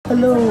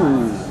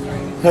Hello.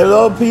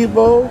 Hello,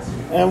 people,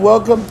 and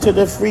welcome to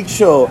the Freak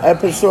Show,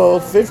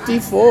 episode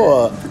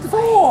 54.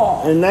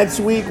 And next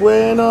week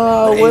we're in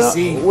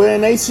AC. We're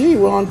in AC.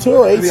 We're on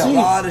tour. AC. There'll be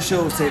a lot of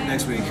shows taped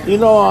next week. You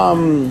know,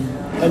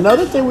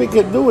 another thing we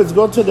could do is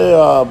go to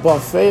the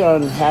buffet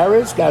on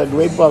Harris. Got a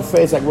great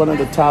buffet. It's like one of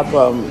the top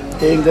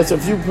things. There's a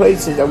few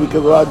places that we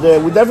could go out there.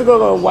 We definitely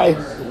go to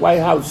White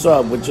House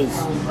Sub, which is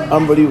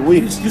unbelievable.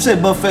 You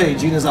say buffet,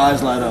 Gina's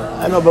eyes light up.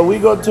 I know, but we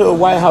go to a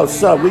White House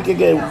Sub. We could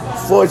get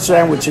 4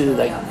 sandwiches,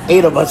 like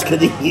 8 of us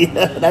could eat.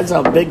 That's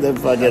how big they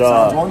fucking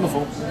are. Sounds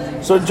wonderful.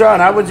 So, John,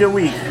 how was your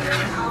week?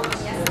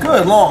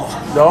 Good, long.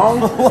 Long?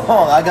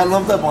 Long. I got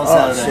lumped up on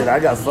Saturday. Oh, shit, I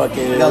got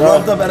fucking... I got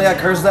lumped up and I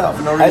got cursed out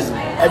for no reason.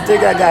 I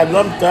think I got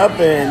lumped up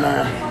and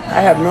I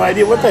have no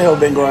idea what the hell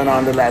been going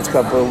on the last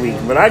couple of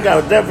weeks. But I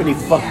got definitely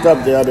fucked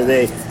up the other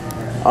day.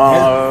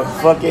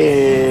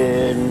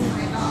 Fucking...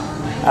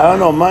 I don't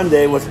know,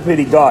 Monday was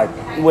pretty dark.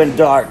 It went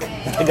dark.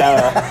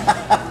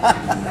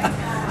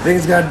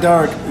 Things got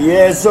dark.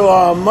 Yeah,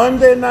 so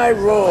Monday Night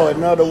Raw,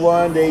 another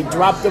one. They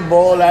dropped the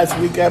ball. Last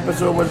week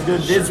episode was good.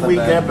 This week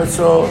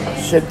episode,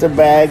 shit the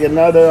bag.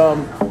 Another,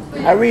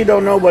 I really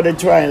don't know what they're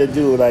trying to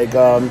do. Like,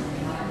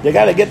 they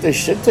got to get their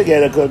shit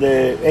together because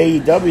the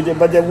AEW did.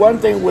 But the one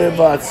thing with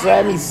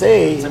Sami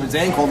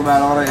Zayn called him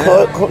out on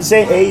it.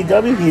 Saying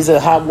AEW, he's a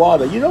hot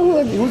water. You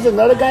know who's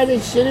another guy they're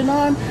shitting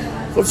on?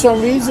 For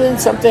some reason,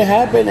 something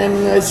happened, and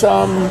it's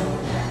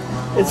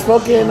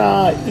fucking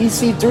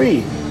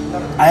EC3.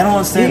 I don't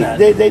understand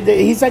that.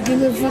 He's like in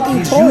the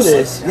fucking toilet.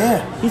 Useless.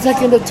 Yeah. He's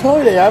like in the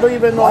toilet. I don't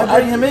even know. Why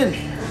bring him in?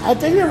 I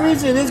think the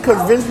reason is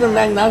because Vince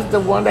McMahon, not the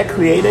one that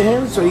created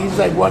him, so he's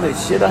like wanting to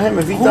shit on him.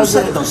 If he Who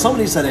said it though?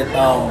 Somebody said it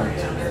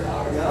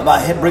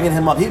about him bringing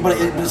him up. But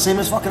the same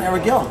as fucking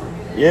Eric Young.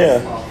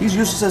 Yeah. He's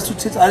useless as 2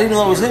 tits. I didn't even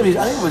know it was him. I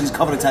didn't know he's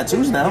covered in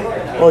tattoos now.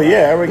 Oh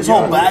yeah, Eric His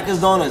Young. whole back is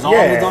done. His arm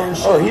is done and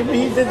shit. Oh, he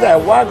did that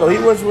a while ago. He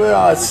was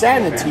with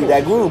Sanity,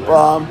 that group.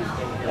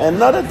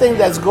 Another thing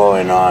that's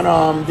going on,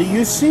 do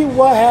you see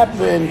what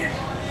happened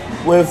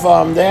with,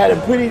 they had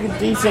a pretty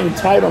decent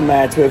title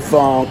match with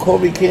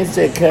Kobe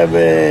Kingston,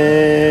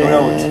 Kevin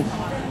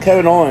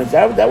Owens.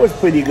 That was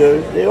pretty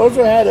good. They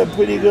also had a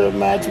pretty good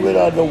match with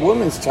the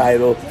women's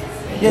title.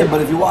 Yeah, but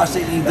if you watched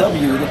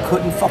AEW, they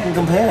couldn't fucking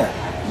compare.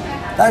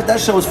 That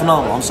show was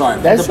phenomenal. I'm sorry.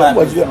 That show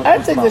was good. I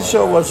think the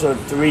show was a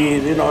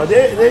 3. You know,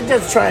 they're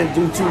just trying to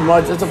do too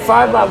much. It's a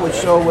 5-hour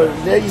show.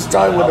 You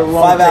started with the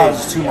wrong 5 hours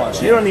is too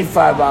much. You don't need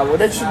 5 hours.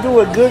 They should do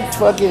a good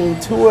fucking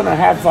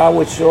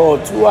 2.5-hour show,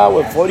 or 2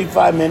 hour,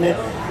 45 minutes.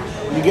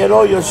 You get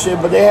all your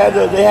shit. But they had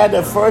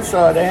the first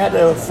hour.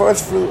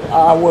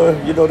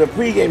 You know, the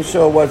pregame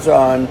show was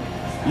on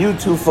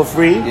YouTube for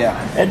free. Yeah.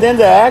 And then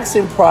the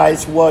asking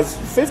price was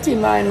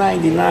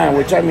 $59.99,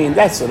 which I mean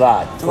that's a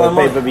lot for a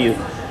pay-per-view.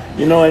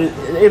 You know, and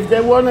if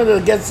they wanted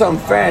to get some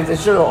fans, they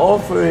should have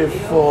offered it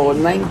for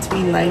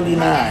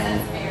 $19.99.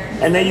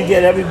 And then you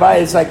get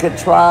everybody. It's like a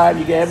tribe.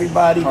 You get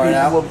everybody.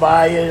 People will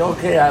buy it.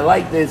 Okay, I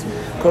like this.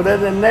 Because then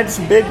the next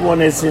big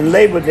one is in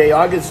Labor Day,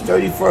 August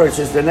 31st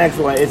is the next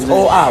one. It's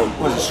All Out.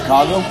 Was it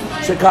Chicago?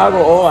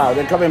 Chicago All Out.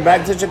 They're coming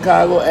back to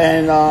Chicago.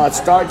 And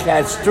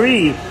StarCast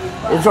 3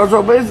 is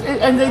also...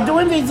 and they're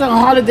doing these on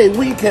holiday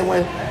weekend.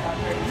 When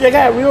they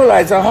got to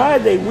realize a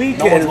holiday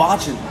weekend... No one's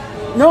watching.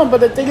 No, but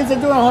the thing is, they're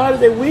doing a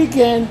holiday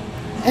weekend,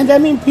 and that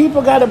means people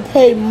got to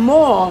pay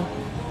more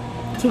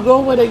to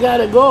go where they got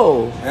to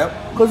go. Yep.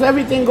 Because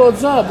everything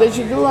goes up. They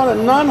should do it on a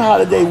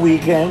non-holiday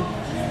weekend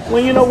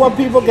when you know what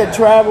people can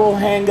travel,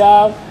 hang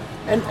out,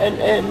 and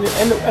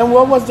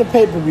what was the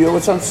pay-per-view? It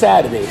was on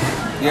Saturday.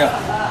 Yeah.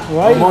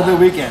 Right? Memorial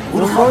Day weekend.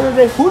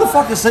 Who the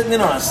fuck is sitting in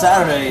on a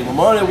Saturday,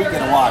 Memorial Day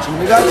weekend to watch? I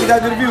mean, they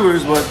got good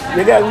viewers, but...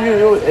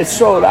 It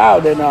sold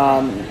out,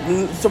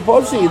 and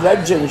supposedly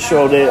Legend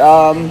showed it.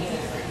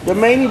 The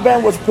main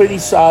event was pretty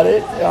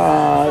solid.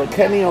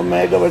 Kenny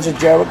Omega versus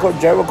Jericho.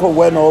 Jericho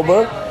went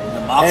over.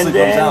 And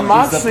then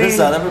Moxley,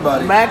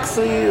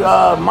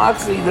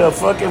 the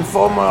fucking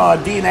former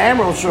Dean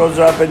Ambrose, shows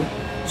up and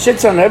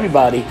shits on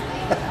everybody.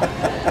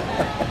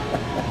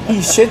 He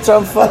shits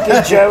on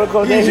fucking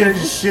Jericho. He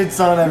shits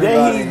on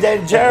everybody.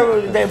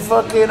 Then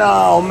fucking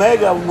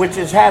Omega, which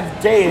is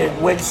half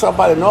dead, wakes up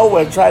out of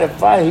nowhere and try to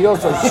fight. He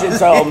also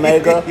shits on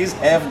Omega. He's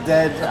half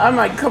dead. I'm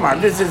like, come on,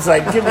 this is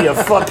like, give me a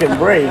fucking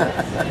break.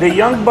 The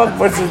Young Buck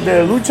versus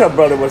the Lucha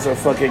Brother was a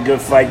fucking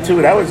good fight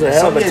too. That was a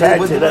hell of a tag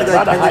team. A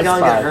lot of high spots.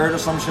 Got hurt or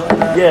some shit like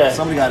that? Yeah.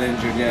 Somebody got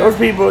injured, yeah. Those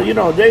people, you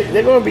know,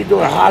 they're going to be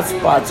doing hot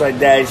spots like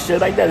that.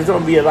 Shit like that. There's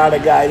going to be a lot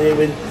of guys.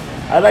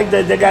 I like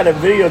that they got a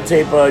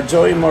videotape of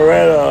Joey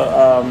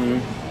Morella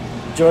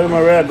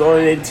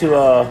going into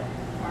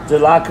the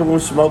locker room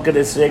smoking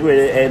a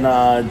cigarette,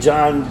 and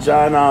John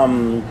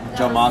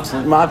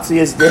Moxley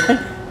is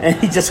there, and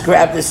he just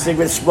grabbed the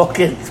cigarette,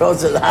 smoking,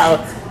 throws it out,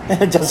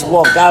 and just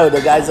walk out.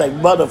 The guy's like,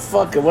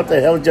 motherfucker, what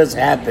the hell just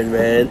happened,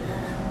 man?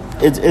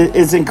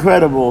 It's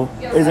incredible.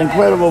 It's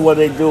incredible what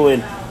they're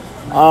doing.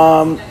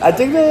 I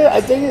think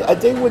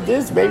with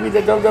this, maybe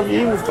the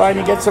WWE will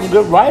finally get some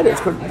good writers.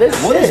 Cause this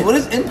What shit,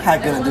 is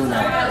Impact gonna do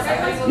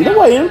now? you know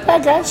what?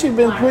 Impact actually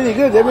been pretty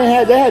good.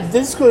 They had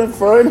Disco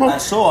Inferno I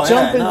saw,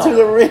 jump yeah, into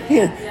the ring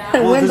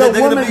and win the they're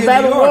gonna women's be in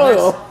battle New York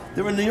royal.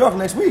 They're in New York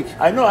next week.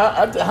 I know.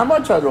 How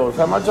much are those?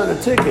 How much are the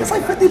tickets? It's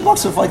like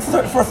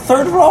 $50 for a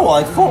third row,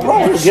 like 4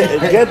 rows.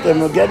 Get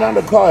them. We'll get on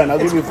the car and I'll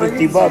give you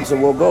 $50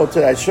 and we'll go to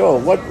that show.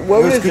 What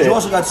is Because it? you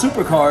also got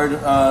Supercard,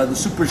 the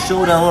Super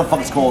Showdown, what the fuck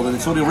it's called, in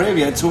Saudi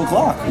Arabia at 2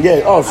 o'clock.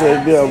 Yeah. Oh, so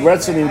it'll be a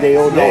wrestling day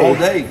all day. All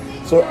day.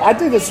 So I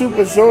think the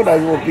Super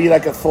Showdown will be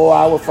like a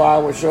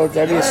 5-hour show.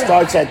 That means it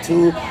starts at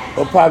 2,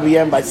 will probably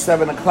end by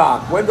 7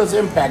 o'clock. When does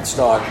Impact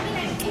start?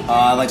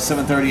 Like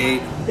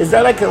 7:38. Is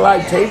that like a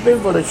live taping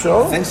for the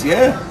show? Thanks,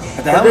 yeah.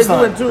 At the But they're doing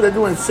Hammerstein. 2. They're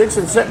doing 6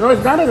 and 7. No,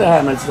 it's not at the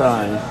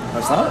Hammerstein.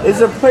 That's not? It's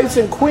a place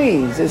in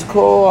Queens. It's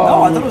called.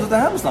 No, I thought it was at the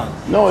Hammerstein.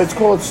 No, it's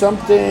called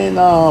something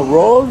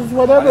Rose,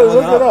 whatever. I gotta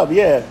Look look it up.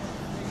 Yeah.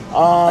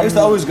 I used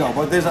to always go,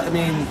 but there's, I don't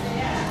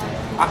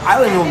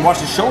even watch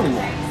the show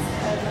anymore.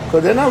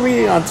 Because they're not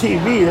really on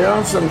TV. They're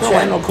on some They're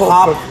channel like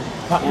called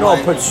Pop, no,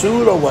 like-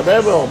 Pursuit or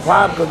whatever, or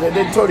Pop, because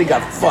they totally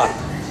got fucked.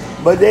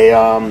 But they,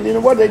 you know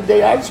what,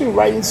 they actually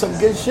writing some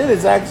good shit.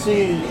 It's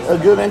actually a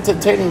good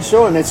entertaining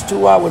show, and it's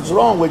 2 hours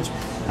long, which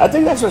I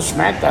think that's what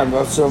SmackDown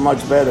does so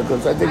much better,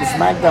 because I think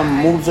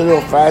SmackDown moves a little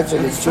faster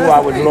and it's 2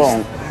 hours long.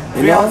 You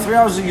 3 know? hours, 3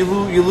 hours, you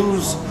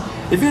lose.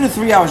 If you're in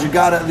 3 hours, you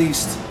gotta at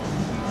least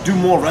do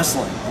more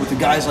wrestling with the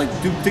guys, like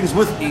do things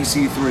with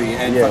EC3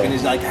 and Yeah.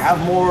 fucking like have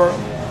more.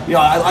 You know,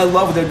 I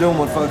love what they're doing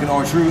with fucking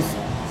R-Truth.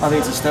 I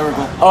think it's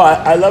hysterical. Oh,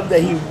 I love that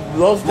he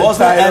lost the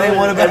Lost it title and he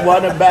won it back. and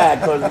won it back,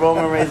 because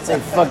Roman Reigns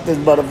said, fuck this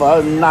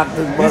motherfucker, knock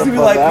this It used to be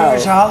motherfucker like out.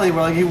 Rich Holly,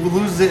 where like he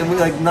loses it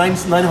like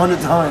 900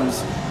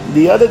 times.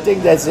 The other thing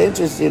that's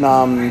interesting,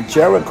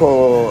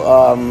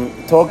 Jericho,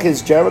 Talk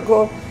is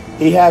Jericho,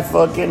 he had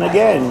fucking,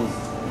 again,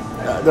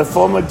 the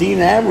former Dean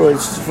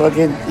Ambrose,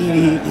 fucking,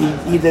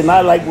 he did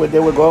not like what they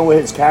were going with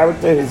his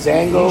character, his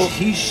angle.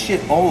 He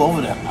shit all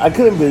over them. I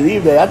couldn't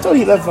believe that. I thought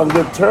he left on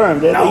good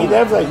terms. No. He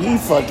left like he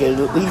fucking,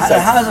 he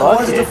said, What fuck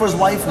does it do it. for his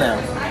wife now?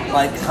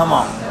 Like, come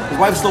on. His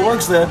wife still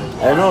works there.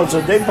 I know,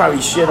 so they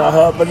probably shit on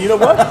her, but you know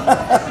what?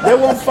 They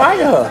won't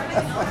fire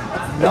her.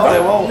 No, they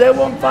won't. They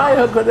won't fire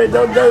her because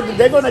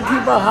they're going to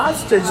keep her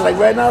hostage. Like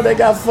right now, they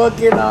got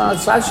fucking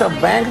Sasha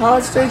Banks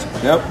hostage.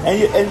 Yep.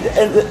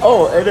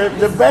 And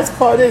the best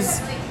part is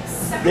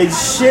they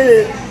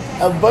shitted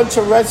a bunch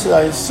of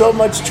wrestlers in so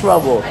much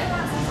trouble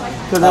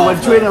because they were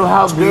tweeting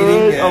how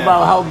good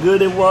about how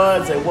good it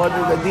was and what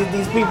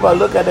these people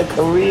look at their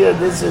career,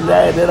 this and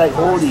that, and they're like,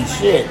 holy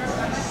shit.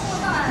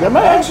 There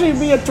might actually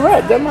be a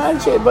threat. There might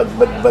actually,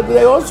 but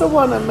they also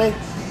want to make.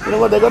 You know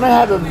what? They're gonna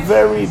have a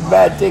very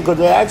bad thing because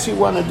they actually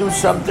want to do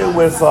something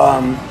with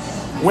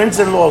wins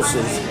and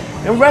losses.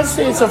 In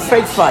wrestling, it's a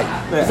fake fight.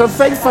 Yeah. It's a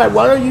fake fight.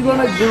 What are you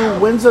gonna do?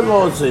 Wins and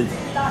losses.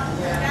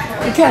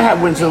 You can't have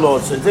wins and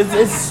losses.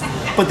 It's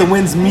But the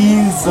wins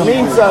mean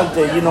something. means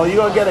something. You know, you're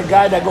gonna get a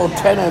guy that go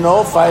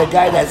 10-0, fight a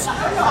guy that's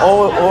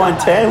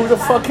 0-10. Who the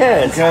fuck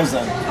cares? Who cares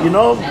then? You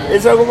know,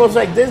 it's almost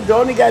like this. The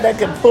only guy that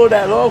can pull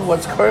that off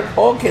was Kurt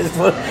Hawkins.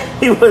 But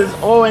he was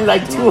 0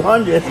 like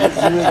 200.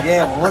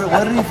 Yeah,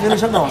 what did he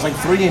finish up? No, it was like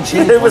 3 and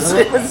change. It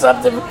wasn't was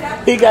something.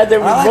 He got the I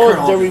like remote, Kurt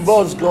the Hawkins.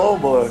 remote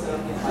Goldberg.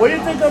 What do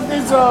you think of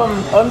this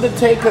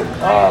Undertaker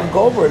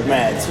Goldberg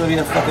match? It's gonna be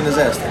a fucking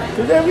disaster.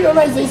 Did they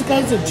realize this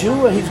guy's a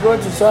Jew and he's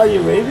going to Saudi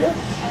Arabia?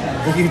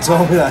 You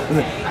told me that.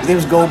 His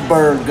name's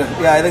Goldberg.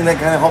 Yeah, I think that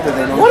kind of helped that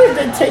they know. What if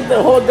they take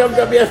the whole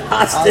WWF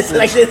hostage? Hostage.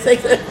 Like they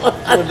take the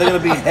They're gonna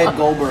be head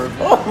Goldberg.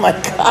 Oh my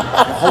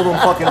God! Hold them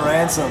fucking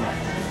ransom.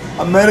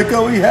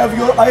 America, we have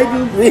your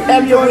idol. We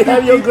have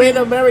your great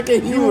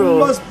American You hero.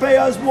 must pay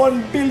us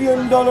 $1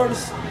 billion.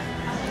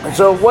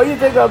 So what do you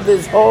think of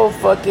this whole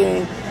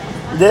fucking?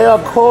 They are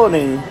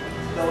calling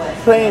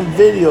playing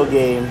video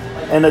game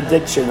an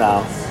addiction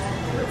now.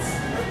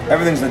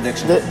 Everything's an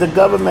addiction. The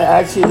government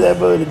actually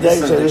labeled it It's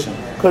addiction addiction.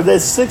 because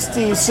there's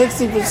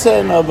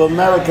 60% of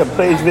America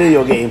plays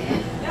video game.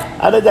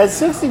 Out of that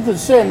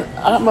 60%,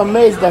 I'm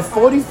amazed that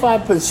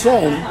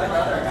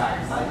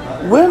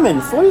 45% women,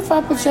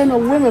 45%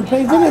 of women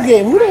play video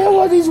game. Who the hell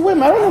are these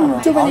women? I don't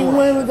know too many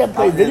women that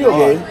play video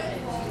game.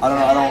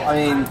 I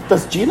mean,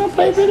 Does Gina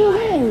play video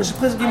games? she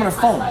plays a game on her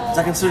phone. Is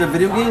that considered a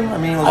video game? I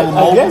mean, those little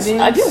I mobile guess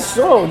games? I guess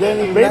so.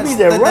 Then maybe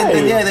they're right.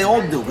 Yeah, they all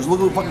do. Because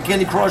look at fucking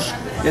Candy Crush.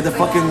 You had the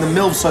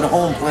MILFs at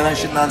home playing that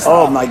shit nonstop.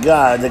 Oh my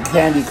God, the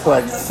Candy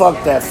Crush!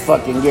 Fuck that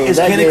fucking game. Is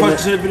That Candy game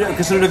Crush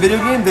considered a video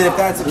game? Then if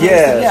that's the case,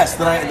 Yeah. then yes,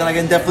 then I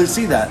can definitely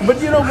see that. But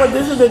you know what?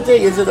 This is the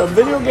thing. Is it a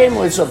video game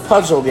or it's a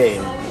puzzle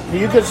game? Do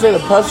you consider a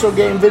puzzle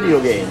game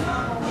video game?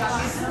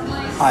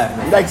 I have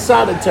no. Like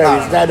Solitaire,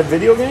 is that a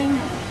video game?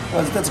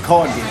 That's a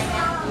card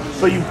game.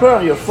 So you put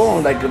on your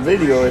phone like a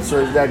video, so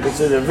is that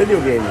considered a video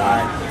game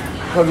now?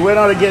 Because we're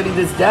not getting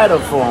this data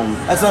from.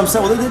 That's what I'm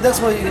saying. Well, that's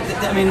what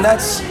I mean.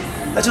 That's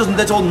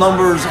all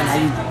numbers and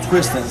how you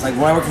twist things. Like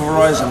when I worked for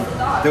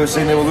Verizon, they were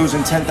saying they were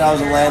losing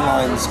 10,000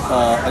 landlines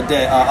a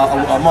day,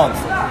 a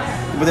month,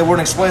 but they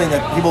weren't explaining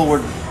that people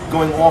were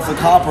going off the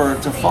copper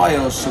to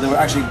FiOS, so they were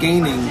actually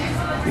gaining,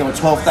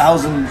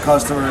 12,000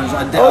 customers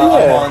a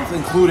month,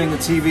 including the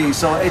TV.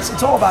 So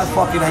it's all about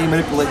fucking how you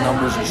manipulate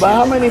numbers and shit. But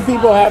how many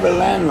people have a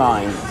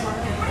landline?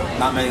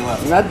 Not many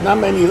left. Not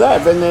many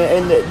left, and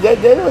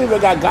they don't even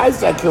got guys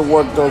that can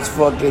work those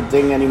fucking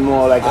thing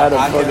anymore. Like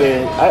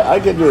I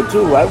can do it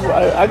too.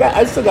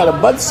 I still got a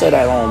butt set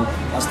at home.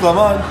 That's still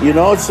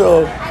on.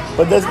 So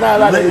but there's not a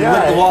lot of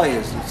guys. The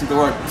wires. See the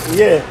work.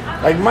 Yeah,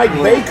 like Mike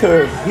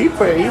Baker, he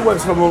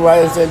works for Mobile,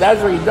 and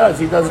that's what he does.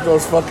 He does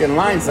those fucking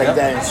lines like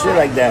that and shit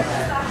like that.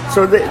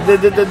 So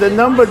the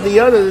number, the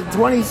other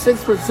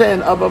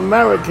 26% of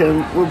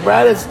Americans would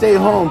rather stay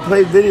home,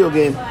 play video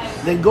games,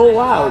 than go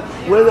out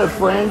with their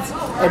friends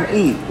and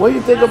eat. What do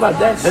you think about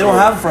that shit? They don't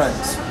have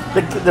friends.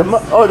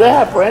 They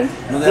have friends.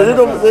 No, the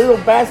little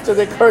bastard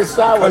that curse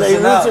out when they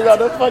listen on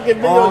the fucking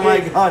video Oh my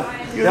game. god.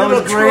 That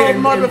was great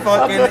in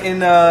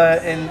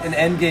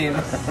Endgame.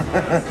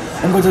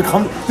 I'm going to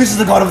come. This is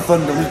the God of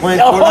Thunder. He's playing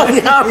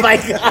Fortnite. Oh my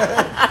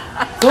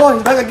god. Go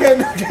on, back again.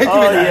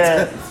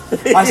 Yeah.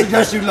 I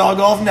suggest you log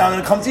off now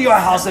and come to your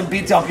house and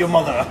beat up your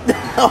mother.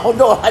 Oh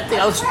no, I think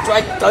I'll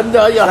strike thunder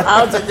on your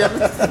house and just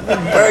be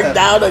burned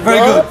down and Very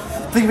good.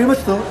 Thank you very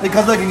much, though.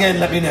 Because like again,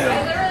 let me know.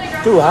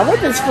 Dude, how about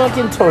this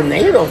fucking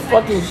tornado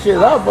fucking shit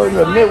up in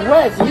the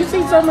Midwest? You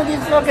see some of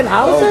these fucking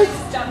houses?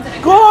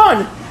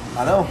 Gone!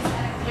 I know.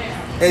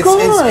 This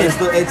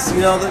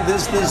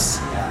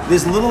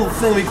little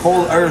thing we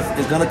call Earth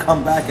is gonna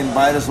come back and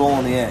bite us all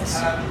in the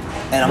ass.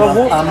 And I'm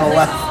gonna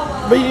laugh.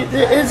 But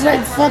it's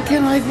like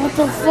fucking like, what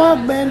the fuck,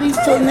 man? These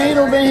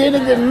tornadoes been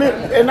hitting the mid,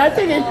 and I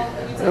think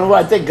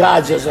I think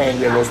God's just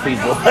angry at those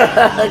people.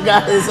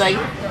 God is like,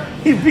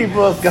 these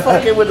people are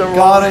fucking with the wrong.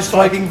 God is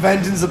striking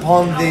vengeance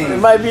upon thee. It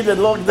might be it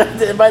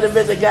might have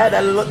been the guy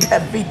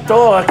that beat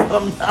Thor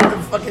come down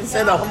and fucking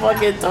send a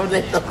fucking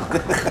tornado.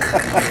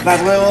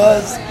 That's what it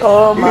was.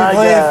 Oh he my was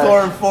playing god.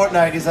 Thor in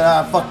Fortnite. He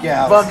said, fuck your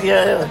house. Fuck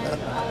yeah.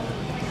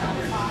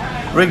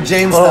 Rick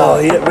James style. Oh,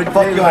 yeah, Rick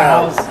fuck James your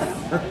house.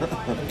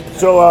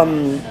 So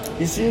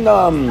you seen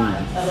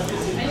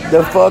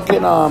the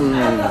fucking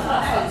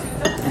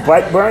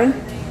Brightburn?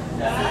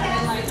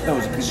 That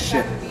was a piece of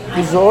shit.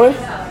 You saw it?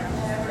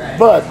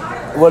 But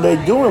what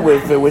they're doing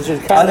with it, which is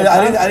kind of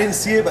I didn't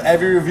see it, but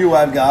every review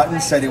I've gotten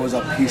said it was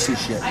a piece of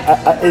shit.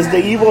 It's the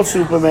evil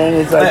Superman.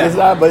 It's like it's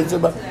not, but it's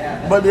about.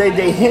 But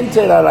they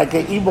hinted at like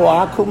an evil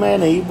Aquaman,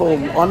 an evil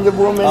Wonder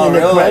Woman in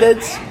the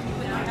credits.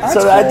 That's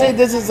so cool. I think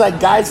this is like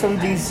guys from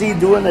DC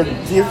doing a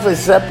different,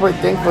 separate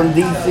thing from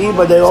DC,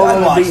 but they're all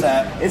gonna be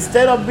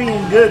instead of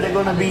being good, they're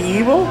gonna be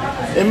evil.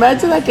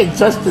 Imagine like a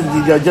Justice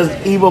League,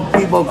 just evil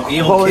people,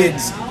 evil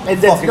kids, and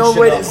there's no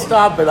way to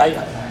stop it.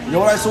 You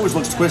know what I saw which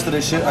looks twisted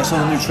as shit? I saw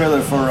the new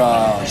trailer for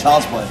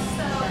Child's Play.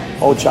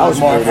 Oh, Child's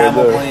Play. Mark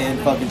Hamill playing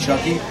fucking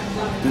Chucky.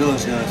 Dude, it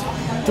looks good.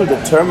 Dude, the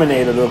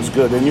Terminator looks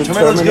good. The new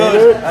Terminator looks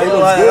good.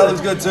 That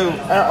looks good too.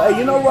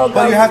 You know what?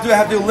 But you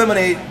have to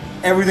eliminate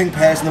everything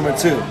past number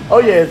 2. Oh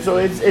yeah, so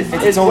it's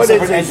own what is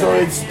separate it? So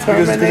entity. it's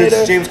Terminator. Because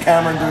it's James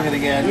Cameron doing it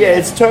again. Yeah,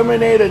 it's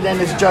Terminator, then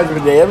it's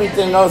Judgment Day.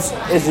 Everything else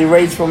is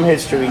erased from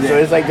history. Yeah. So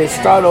it's like they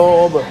start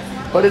all over.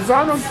 But is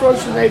Arnold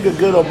Schwarzenegger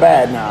good or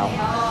bad now?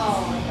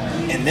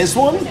 In this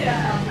one,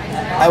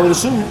 I would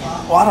assume.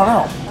 Well, I don't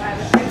know.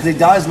 Because he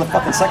dies in the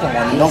fucking second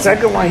one. The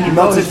second one, he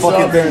melts his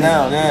fucking thing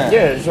down.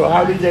 Yeah. So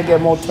how did they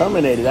get more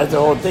Terminated? That's the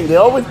whole thing. They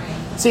always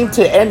seem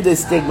to end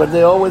this thing, but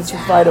they always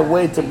find a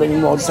way to bring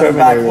more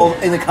Terminator. Well,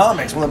 in the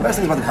comics, one of the best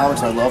things about the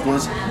comics I loved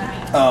was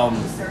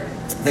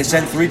they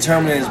sent 3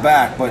 Terminators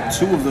back, but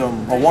 2 of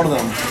them, or 1 of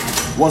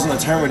them, wasn't a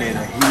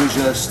Terminator. He was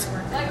just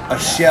a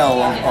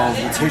shell of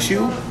the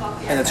tissue,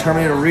 and the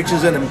Terminator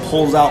reaches in and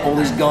pulls out all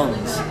these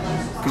guns.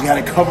 Because you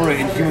had to cover it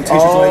in human tissue.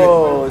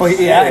 But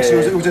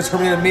actually, it was a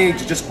Terminator made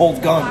to just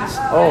hold guns.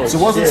 Oh, so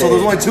it wasn't. So there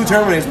was only 2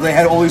 Terminators, but they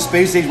had all these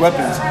space age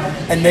weapons,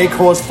 and they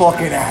caused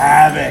fucking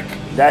havoc.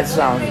 That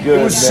sounds good.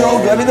 It was so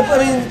good. I mean,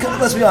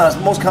 let's be honest.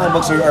 Most comic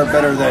books are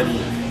better than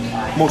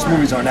most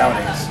movies are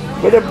nowadays.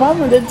 But the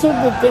problem, they took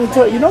the thing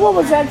to. You know what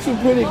was actually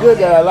pretty good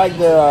that I like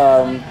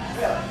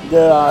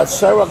the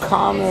Sarah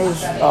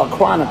Connor's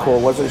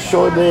Chronicle was a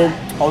short lived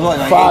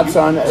Fox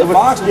on it.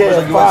 Fox.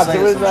 Fox.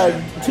 It was like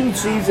 2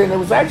 seasons. It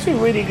was actually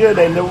really good,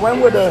 and the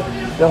one with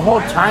the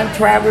whole time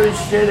travel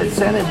shit, it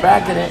sent it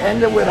back, and it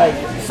ended with like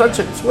such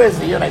a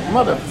twist. And you're like,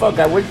 motherfucker,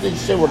 I wish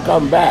this shit would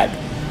come back.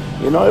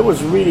 You know, it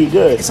was really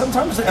good.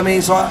 Sometimes, I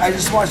mean, so I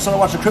just started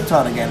watching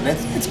Krypton again.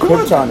 It's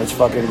good. Krypton is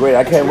fucking great.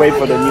 I can't wait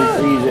for the new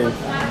season.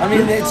 I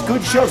mean, it's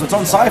good shows. It's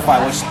on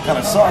Sci-Fi, which kind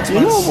of sucks. You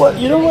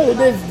know what it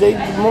is?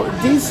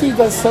 DC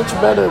does such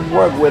better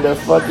work with the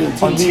fucking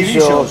TV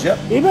shows.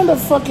 Yep. Even the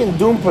fucking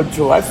Doom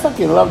Patrol. I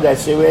fucking love that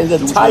shit. And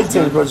the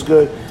Titans was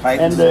good.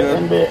 Titans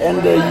and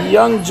the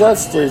Young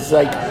Justice,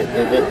 like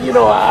you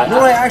know, what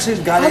I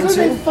actually got how did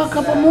they into? fuck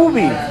up a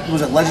movie?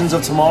 Was it Legends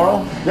of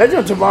Tomorrow? Legend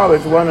of Tomorrow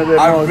is one of the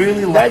I most.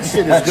 really that like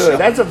shit that is good. show.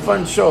 That's a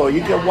fun show.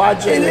 You can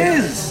watch it. It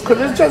is.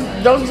 Because it's just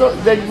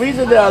the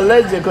reason they are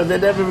legend because they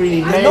never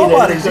really made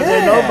nobodies, it because they're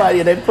yeah.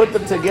 nobody. They put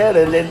them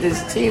together and then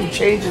this team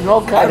changing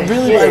all kind of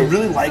I shit.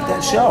 really like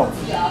that show.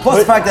 Plus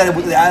the fact that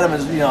the Atom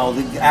is, you know,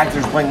 the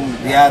actors playing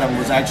the Atom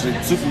was actually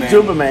Superman.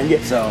 Superman,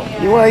 yeah. So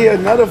you want to hear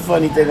another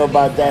funny thing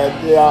about that?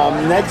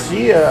 Next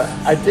year,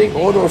 I think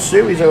all those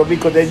series are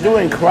because they're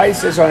doing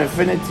Crisis on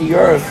Infinity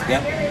Earth.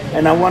 Yep.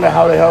 And I wonder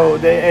how the hell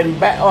they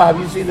have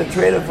you seen the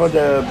trailer for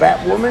the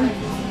Batwoman?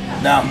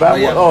 No.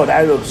 Oh,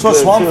 that looks So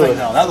good Swamp too. Thing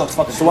though, that looks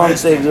fucking Swamp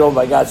twisted. Thing, oh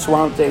my God,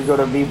 Swamp Thing's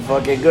gonna be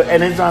fucking good,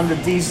 and it's on the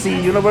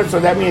DC universe, so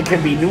that means it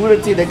can be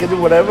nudity, they can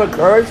do whatever,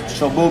 curse.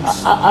 Show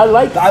boobs. I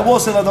like. I will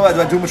say though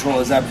about Doom Patrol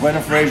is that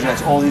Brendan Fraser,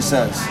 that's all he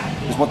says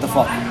is what the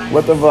fuck.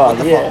 What the fuck?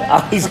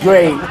 Yeah, he's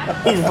great.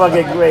 He's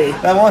fucking great.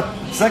 That one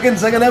second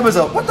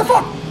episode. What the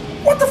fuck?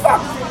 What the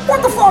fuck?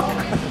 What the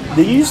fuck?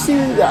 Do you see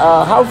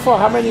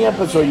how many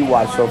episodes you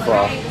watched so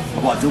far?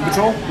 What, Doom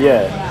Patrol?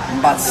 Yeah. I'm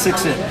about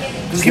 6 in.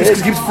 Because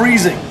it keeps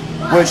freezing,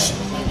 which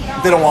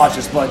they don't watch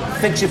this, but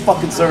fix your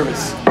fucking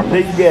service.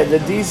 The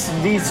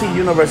DC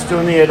universe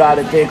still need it out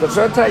of date because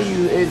sometimes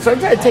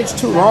it takes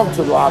too long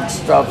to log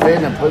stuff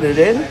in and put it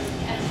in.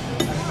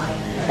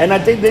 And I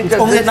think they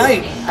only at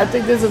night. I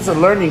think this is a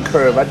learning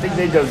curve. I think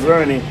they're just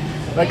learning.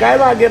 Like I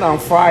log in on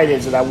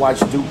Fridays and I watch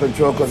Doom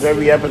Patrol because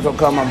every episode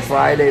come on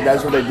Friday.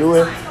 That's what they do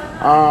it.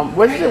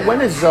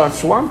 When is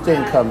Swamp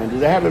Thing coming? Do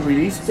they have a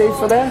release date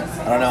for that?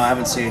 I don't know. I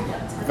haven't seen.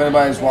 If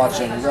anybody's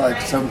watching, there's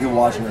like 7 people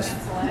watching this.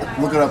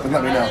 Look it up and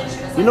let me know.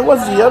 You know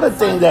what's the other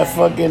thing that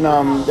fucking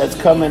that's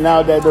coming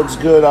out that looks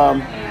good?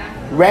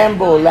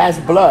 Rambo: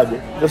 Last Blood.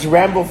 Does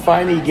Rambo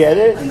finally get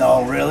it?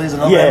 No, really? Is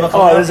another Yeah. Rambo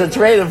coming out? There's a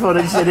trailer for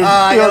this shit. It's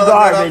I pure gotta look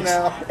that up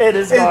garbage. now. It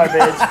is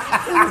garbage.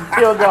 It's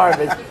pure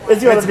garbage.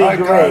 It's gonna be hot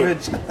great.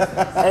 garbage.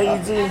 And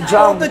you see Well,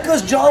 John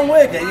because John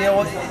Wick, you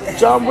know what?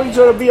 John Wick's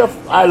gonna be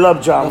I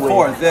love John The Wick.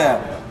 fourth, yeah.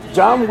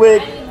 John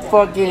Wick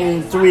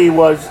fucking 3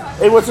 was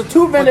a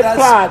 2-minute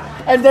plot,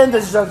 and then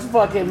there's just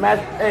fucking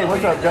hey,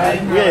 what's up,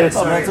 guys? Yeah,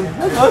 sorry.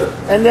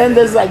 And then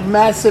there's like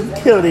massive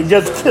killing,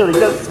 just killing,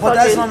 just But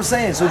that's fucking. what I'm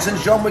saying. So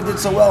since John Wick did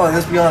so well, and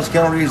let's be honest,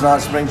 Keanu Reeves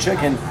not spring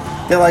chicken,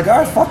 they're like, all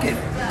right, fuck it.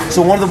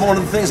 So one of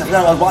the things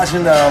I was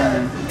watching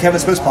Kevin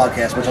Smith's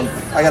podcast, which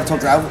I got to talk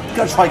to. I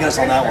got to try to get us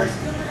on that one.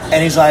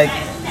 And he's like,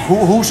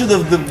 who should the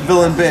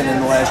villain been in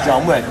the last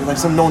John Wick? Like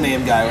some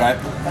no-name guy, right?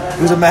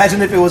 He goes,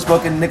 imagine if it was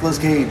fucking Nicolas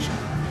Cage.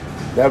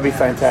 That would be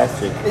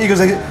fantastic. He goes,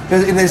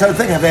 and they started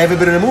thinking, have they ever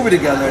been in a movie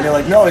together? And they're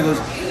like, no. He goes,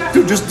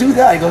 dude, just do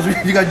that. He goes,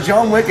 you got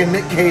John Wick and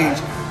Nick Cage.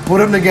 Put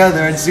them together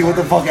and see what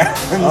the fuck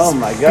happens. Oh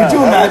my God! Could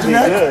you imagine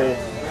that?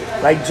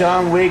 Good. Like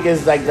John Wick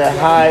is like the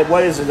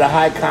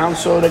high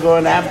council they're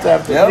going after.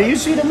 Yep. Did you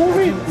see the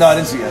movie? No, I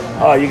didn't see it.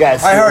 Oh, you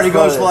guys. I heard he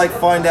goes to like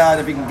find out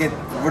if he can get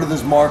rid of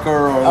this marker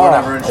or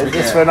whatever. And shit.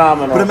 It's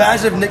phenomenal. But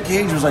imagine if Nick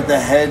Cage was like the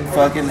head.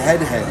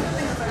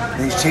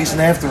 And he's chasing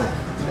after him.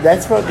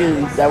 That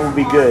would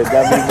be good.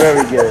 That would be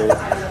very good.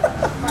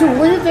 Dude,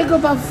 what do you think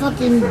about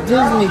fucking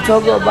Disney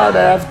talking about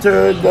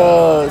after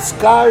the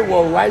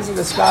Rise of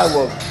the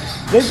Skywalker?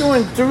 They're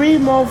doing 3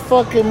 more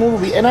fucking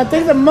movies, and I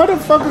think the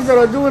motherfuckers that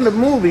are doing the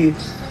movie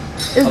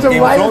is the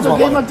writers of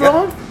Game of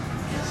Thrones.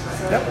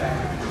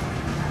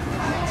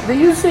 Yep. Did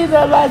you see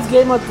that last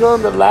Game of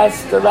Thrones? The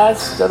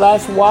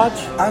last watch.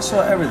 I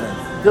saw everything.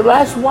 The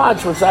last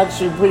watch was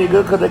actually pretty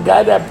good because the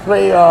guy that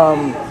played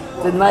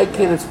the Night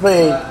King is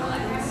playing.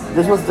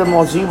 This was the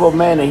most evil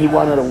man, and he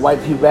wanted to wipe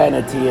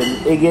humanity,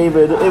 and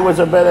it was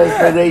a better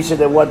explanation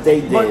than what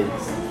they did.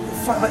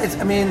 But it's,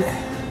 I mean,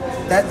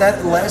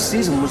 that last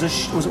season was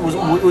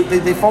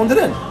they phoned it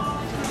in.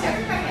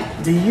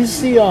 Do you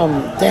see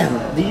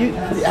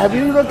have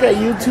you looked at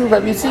YouTube?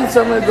 Have you seen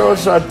some of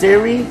those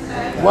theory?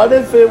 What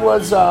if it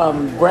was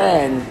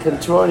Bran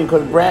controlling?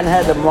 Because Bran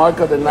had the mark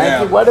of the Night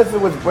King. Yeah. What if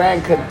it was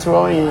Bran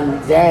controlling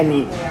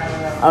Dany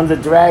on the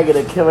dragon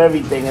to kill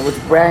everything, and which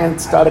Bran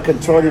started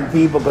controlling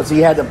people because he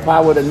had the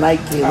power of the Night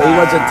King, but he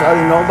wasn't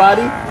telling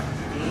nobody?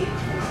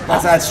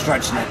 That's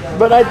stretching it.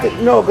 But I think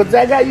no, because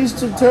that guy used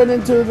to turn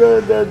into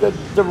the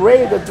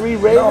 3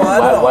 ravens. No,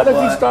 I know, what if he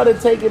but-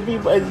 started taking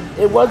people? And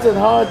it wasn't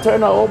hard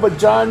turn her over.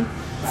 John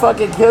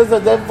fucking kills her,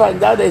 then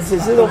find out it's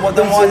his little.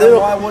 Then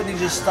why wouldn't he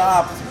just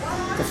stop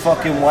the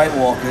fucking White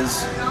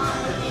Walkers?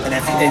 And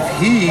if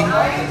he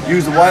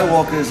used the White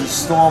Walkers to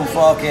storm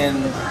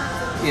fucking,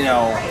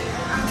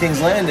 King's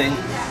Landing,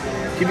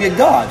 he'd be a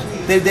god.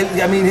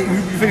 I mean,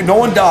 you figure no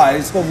one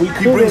dies. But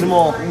he brings them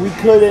all.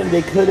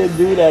 They couldn't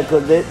do that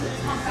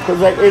because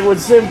like it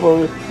was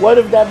simple. What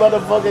if that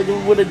motherfucker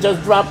would have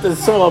just dropped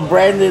his sword,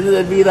 Brandon,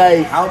 and be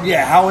like,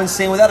 How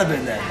insane would that have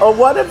been then? or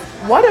what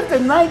if the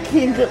Night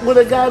King would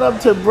have got up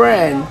to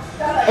Bran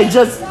and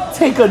just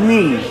take a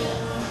knee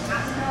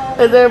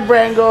And then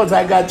Brand goes,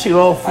 I got you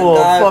all full.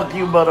 Fuck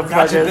you, motherfuckers.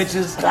 Got you,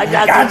 bitches. I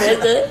got you,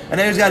 bitches. And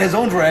then he's got his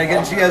own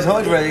dragon. She has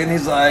her dragon.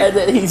 He's like, and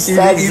then he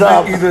stands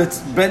up. Either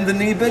bend the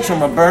knee, bitch, or I'm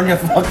going to burn your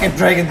fucking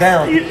dragon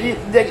down.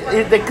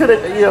 They could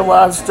have, you know,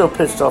 well, I'm still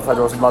pissed off at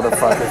those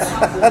motherfuckers.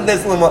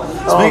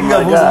 Speaking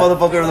of, who's the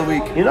motherfucker of the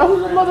week? You know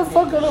who's the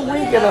motherfucker of the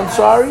week? And I'm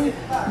sorry?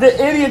 The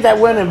idiot that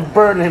went and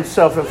burned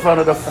himself in front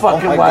of the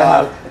fucking White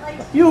House.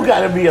 You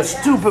gotta be a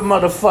stupid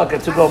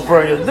motherfucker to go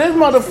burn it. This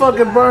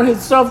motherfucker burned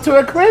himself to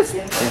a crisp.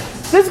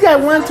 This guy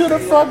went to the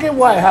fucking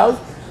White House,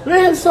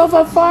 lit himself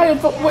on fire,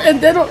 and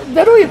they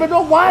don't even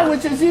know why,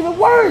 which is even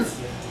worse.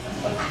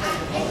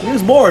 He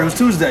was bored. It was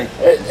Tuesday.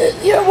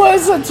 It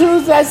was a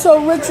Tuesday. I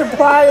saw Richard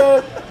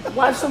Pryor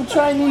watch some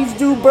Chinese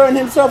dude burn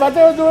himself. I thought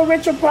I was doing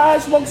Richard Pryor,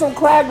 smoke some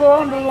crack, go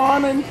on the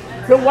lawn, and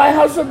the White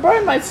House and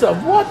burn myself.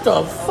 What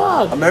the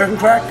fuck? American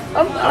crack?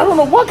 I don't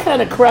know what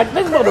kind of crack.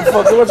 This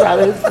motherfucker was out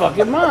of his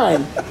fucking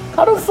mind.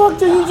 How the fuck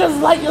do you just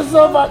light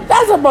yourself up?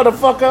 That's a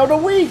motherfucker of the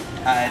week.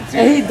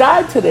 And he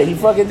died today. He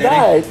fucking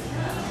died.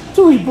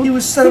 Dude, he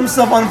was set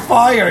himself on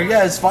fire.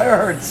 Yes, fire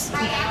hurts.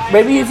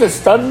 Maybe he's a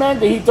stuntman.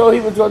 He thought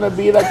he was going to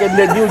be like in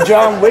the new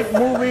John Wick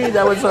movie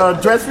that was a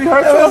dress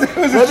rehearsal.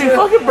 Maybe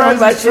fucking burned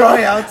my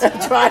tryout.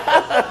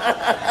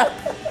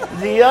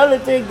 The other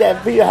thing that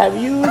have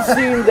you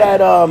seen that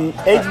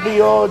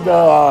HBO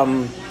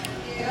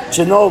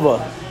Chernobyl?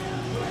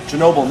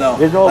 Chernobyl, no.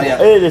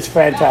 It is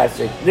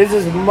fantastic. This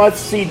is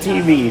must-see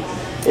TV.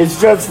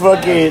 It's just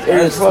fucking.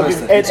 It's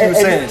fucking. It's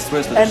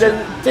twisted. And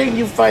the thing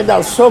you find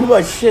out so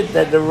much shit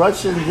that the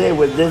Russians did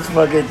with this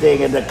fucking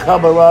thing and the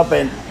cover up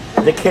and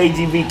the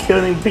KGB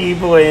killing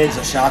people and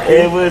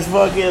it was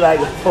fucking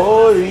like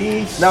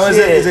holy shit. Now is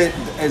it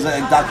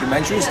a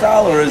documentary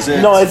style or is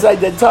it? No, it's like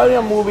the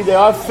Italian movie. They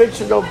are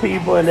fictional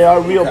people and they are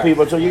real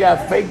people. So you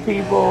got fake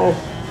people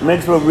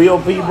mixed with real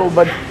people,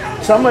 but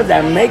some of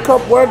that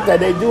makeup work that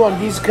they do on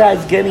these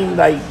guys getting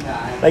like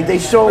they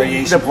show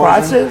the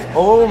process.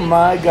 Oh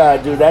my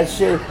god, dude, that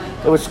shit.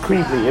 It was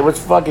creepy. It was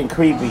fucking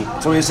creepy.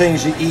 So you're saying you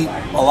should eat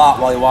a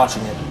lot while you're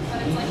watching it?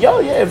 Yo,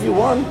 yeah, if you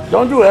want.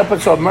 Don't do an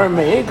episode of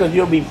Mermaid because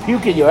you'll be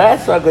puking your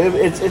ass off.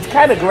 It's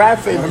kind of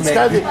graphic.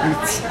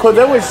 Because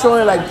they were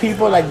showing like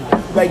people like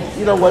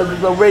you know what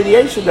the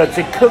radiation does.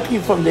 It cook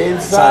you from the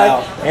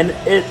inside, and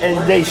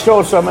they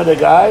show some of the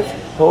guys.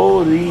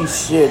 Holy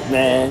shit,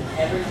 man.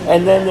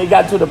 And then they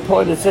got to the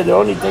point that said the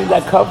only thing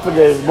that comforts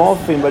is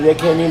morphine, but they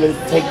can't even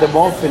take the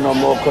morphine no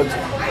more because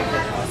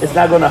it's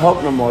not going to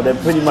help no more. They're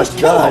pretty much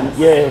done.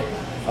 Yeah.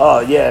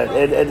 Oh, yeah.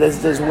 And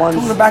there's one...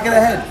 From the back of the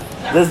head.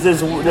 There's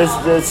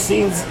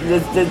scenes,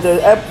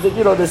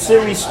 the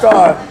series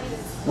star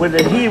with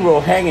the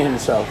hero hanging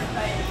himself.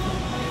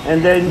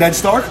 And then... Ned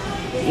Stark?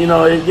 You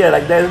know, yeah,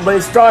 like that. But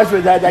it starts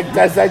with that.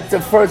 That's like the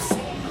first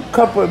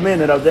couple of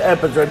minutes of the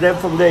episode. Then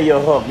from there you're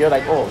hooked. You're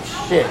like, oh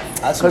shit,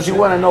 because you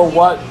want to know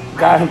what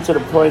got him to the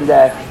point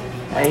that.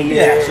 And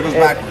so it goes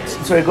backwards.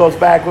 So it goes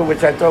backward,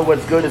 which I thought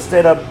was good.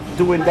 Instead of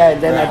doing that,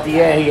 and then at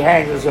the end he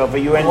hangs himself,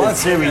 and you end the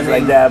series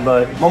like that.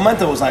 But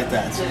Memento was like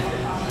that.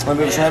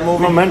 Remember that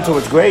movie? Memento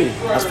was great.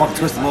 That's a fucking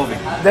twisted movie.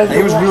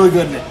 He was really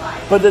good in it.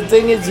 But the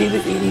thing is,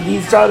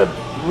 he started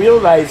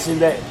realizing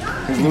that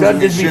he's done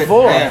this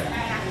before. Yeah.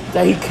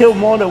 That he killed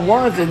more than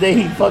once, and then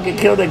he fucking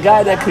killed the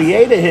guy that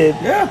created him.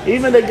 Yeah.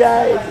 Even the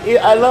guy.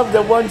 I love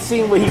the one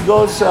scene where he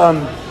goes to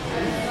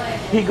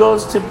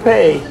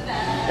pay,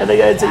 and the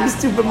guy said, "You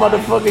stupid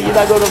motherfucker, you're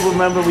not gonna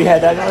remember we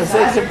had that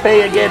conversation.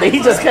 Pay again." And he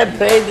just kept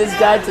paying this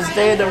guy to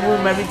stay in the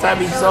room every time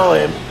he saw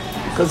him,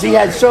 because he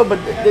had but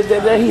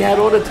then he had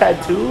all the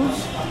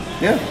tattoos.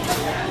 Yeah.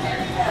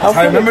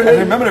 I remembered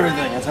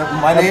everything.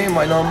 My name,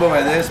 my number,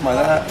 my this, my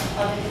that.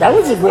 That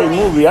was a great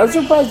movie. I'm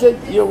surprised that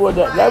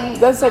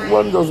that's like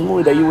one of those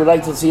movies that you would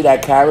like to see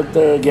that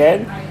character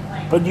again,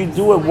 but you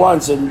do it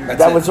once and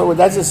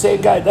that's the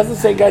same guy. That's the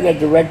same guy that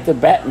directed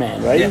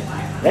Batman, right? Yeah.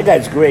 That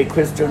guy's great,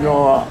 Christopher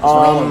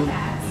Nolan.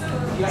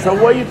 So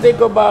what do you think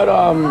about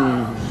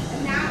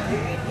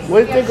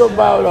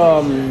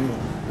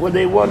what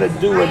they want to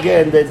do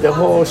again? The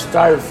whole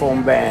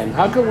styrofoam ban.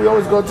 How come we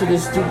always go to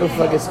this stupid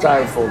fucking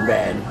styrofoam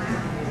ban?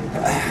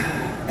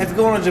 If you're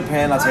going to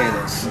Japan, I'll tell you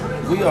this.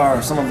 We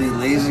are some of the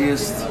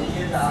laziest,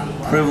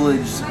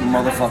 privileged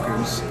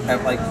motherfuckers.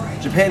 Like,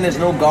 Japan, there's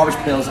no garbage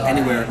pails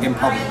anywhere in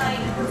public.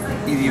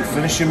 Either you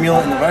finish your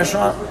meal in the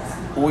restaurant,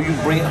 or you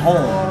bring it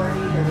home.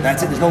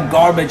 That's it. There's no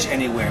garbage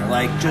anywhere.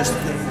 Like, just,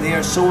 they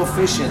are so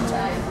efficient.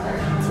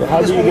 So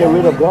how do you get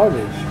rid of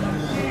garbage?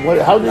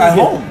 How do you at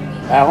home.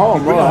 At home.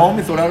 You bring it home,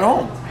 you throw it out at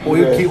home. Or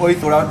you throw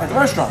it out at the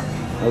restaurant.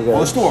 Or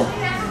the store.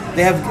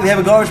 They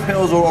have garbage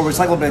pails or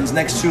recycle bins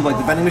next to like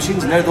the vending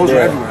machines, and those are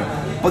everywhere.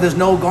 But there's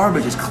no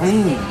garbage. It's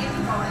clean.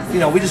 You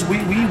know, we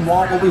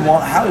want what we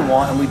want, how we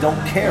want, and we don't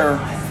care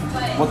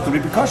what the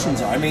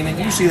repercussions are. I mean,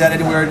 you see that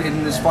anywhere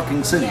in this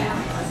fucking city.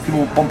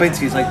 People bump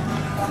into you. It's like,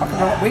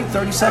 wait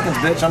 30 seconds,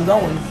 bitch. I'm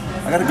going.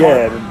 I gotta go.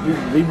 Yeah,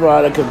 people are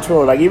out of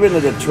control. Like even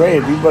in the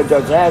train, people are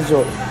just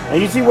assholes. And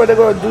you see what they're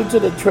gonna do to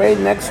the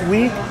train next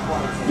week?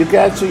 You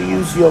can actually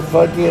use your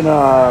fucking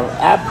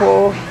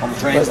Apple on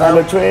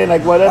the train,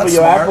 like whatever, That's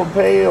your smart. Apple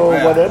Pay or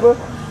whatever.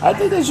 I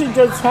think they should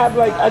just have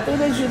like, I think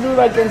they should do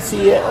like in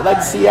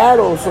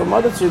Seattle, some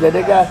other city that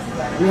they got,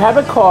 you have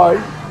a card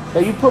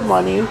that you put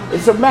money,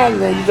 it's a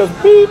magnet, you just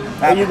beep,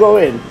 and you go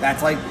in.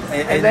 That's like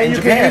And then in you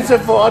Japan. can use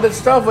it for other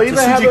stuff, or even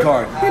It's a have Suji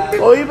card.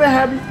 or even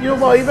have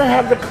even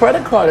have the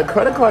credit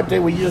card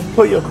thing where you just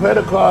put your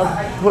credit card,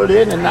 put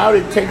in, and now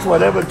it takes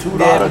whatever $2,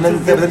 Yeah, and then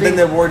 $2.50.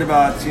 they're worried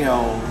about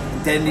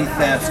identity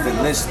theft and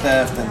this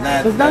theft and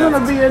that. There's not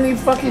gonna be any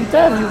fucking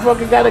theft. You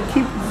fucking gotta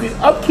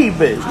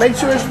upkeep it. Make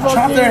sure it's fucking.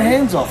 Chop their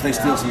hands off. They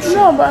steal some shit.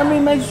 No, but I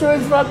mean, make sure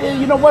it's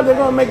fucking. You know what? They're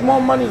gonna make more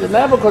money than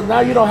ever because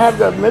now you don't have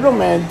the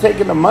middleman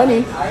taking the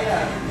money.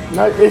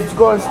 Now it's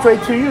going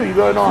straight to you. You're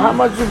gonna know how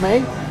much you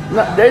make.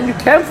 Then you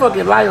can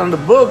fucking lie on the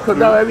book because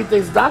now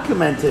everything's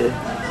documented.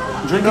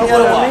 Drinking You know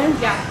what I mean?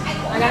 Yeah,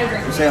 I got a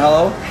drink. Say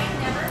hello.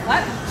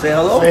 What? Say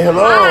hello. Say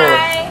hello.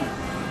 Hi.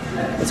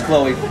 It's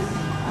Chloe.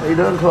 How you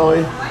doing,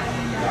 Chloe?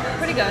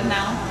 Pretty good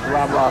now.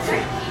 Rob Lawson.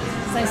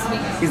 It's nice to meet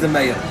you. He's the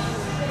mayor.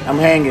 I'm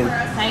hanging.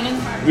 Hanging?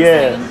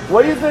 Yeah. Hanging?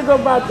 What do you think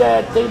about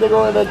that thing they're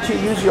going to let you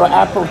use your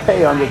Apple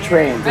Pay on the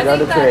train? I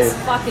think that's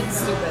fucking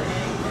stupid.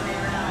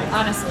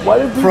 Honestly. What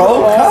do people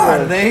Pro have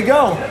con. it? There you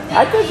go.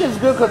 I think it's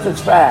good because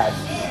it's fast.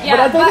 Yeah, but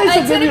I think they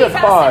should it's give gonna you be a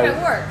fast card. if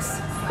it works.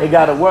 It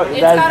gotta work.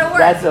 It's that's, gotta work.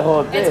 That's the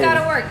whole thing. It's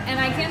gotta work. And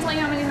I can't tell you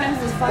how many times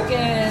this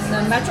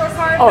fucking Metro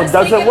card Oh, has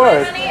doesn't taken my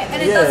work. money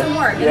and it Yeah, doesn't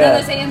work. And yeah. then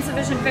they say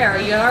insufficient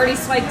fare. You already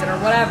swiped it or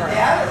whatever.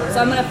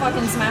 So I'm gonna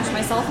fucking smash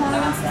my cell phone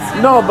against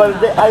it. No, but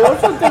I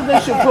also think they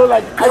should put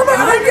like. you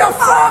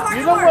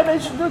You know what they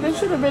should do? They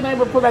should have been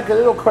able to put like a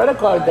little credit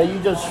card that you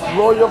just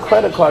roll your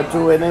credit card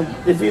through, and then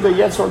it's either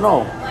yes or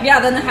no. Yeah,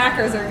 then the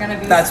hackers are gonna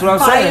be. That's what I'm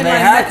buying saying, they my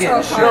hack Metro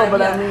it. card. No, but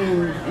yeah. I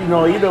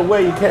mean, either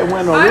way, you can't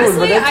win or lose. But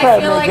Honestly, they try I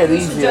to feel make like it we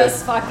should easier.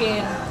 just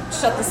fucking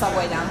shut the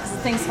subway down because the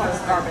thing's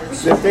fucking garbage.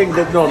 The thing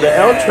that the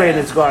L train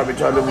is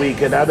garbage on the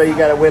weekend. I know you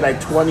gotta wait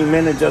like 20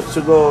 minutes just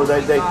to go.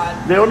 They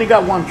only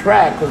got one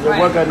track because they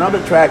Right. work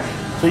another track.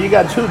 So you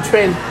got two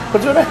trains.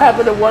 What's gonna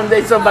happen if one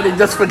day somebody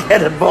just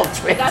forget both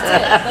trains? That's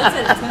it. That's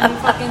it. It's gonna be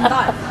fucking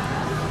done.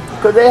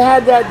 Because they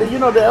had that.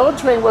 The L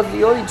train was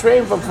the only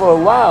train for a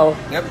while.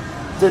 Yep.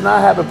 Did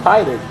not have it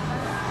piloted.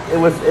 It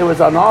was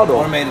on auto.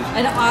 Automated.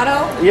 An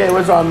auto. Yeah, it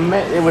was on.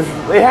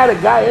 It had a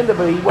guy in there,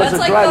 but he That's wasn't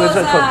like driving. It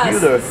those was a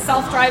computer.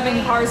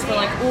 self-driving cars for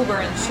like Uber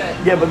and shit.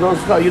 Yeah, but those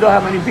cars. You know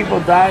how many people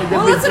died?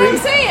 Well, that's what I'm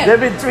saying. There've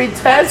been 3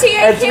 tests. MTA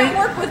and can't three-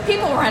 work with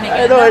people running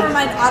I it. know, Never it-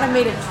 mind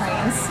automated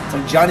trains. It's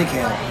like Johnny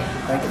Cam.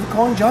 Thank you for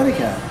calling Johnny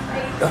Cam.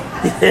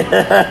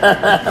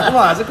 Come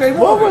on, it's a great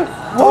movie.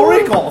 Total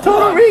Recall.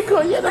 Total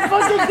Recall. Yeah, the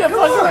fucking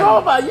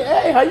robot.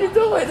 Yeah, hey, how you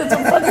doing? It's a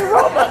fucking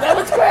robot. That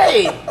was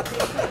great.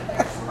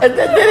 And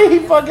then didn't he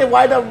fucking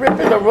wind up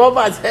ripping the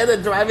robot's head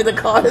and driving the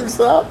car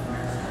himself?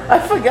 I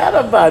forgot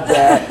about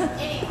that.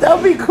 That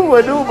would be cool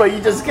in Uber. You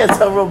just get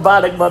some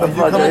robotic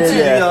motherfucker Coming in to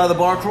there. the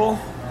bar crawl?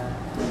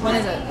 When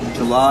is it?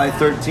 July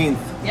 13th.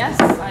 Yes,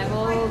 I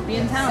will be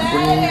in town.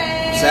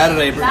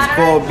 Saturday. It's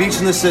called Beach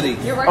in the City.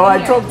 You're working Oh, I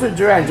here. talked to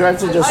Duran. Duran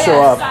said just Oh, show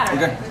yeah, up.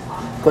 Saturday. Okay.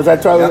 Because I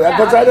tried, Yep.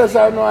 because I just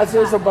don't know. I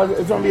said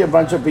it's gonna be a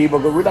bunch of people,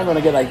 but we're not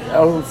gonna get like.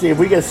 I'll see if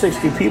we get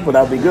 60 people,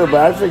 that'll be good.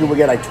 But I figure we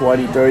get like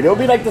 20, 30. It'll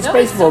be like the It'll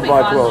space still boat be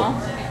bar fun,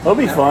 club. though. It'll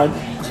be fun.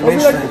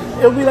 Mainstream.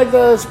 It'll be like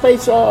the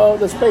space one.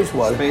 Space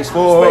Force. Space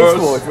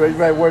Force.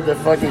 Right where the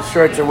fucking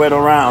shirts are went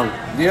around.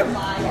 Yep.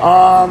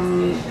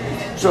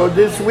 So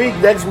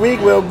next week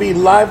we'll be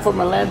live from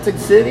Atlantic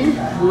City.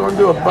 We're gonna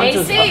do a bunch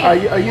of. AC.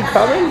 Are you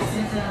coming?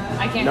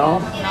 I can't. No?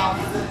 No.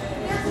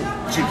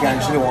 She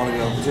didn't want to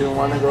go. You don't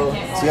want to go?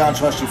 See, I don't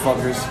trust you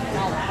fuckers.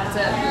 No, that's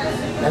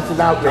it. That's an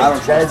I outrage.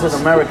 don't That is trust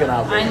an American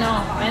outrage.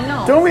 I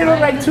know. Don't we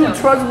look like two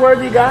Exactly.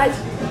 trustworthy guys?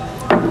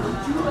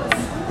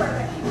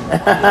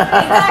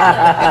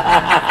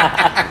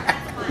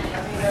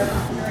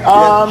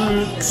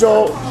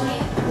 So,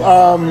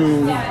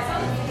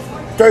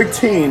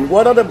 13.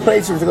 What other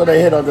places are going to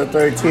hit on the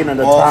 13 and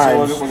the Also,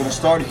 times? we're going to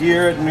start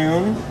here at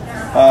noon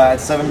at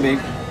 7B.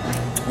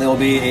 There will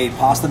be a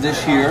pasta dish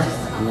here,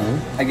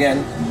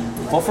 again,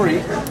 for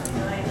free.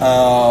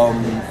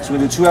 So we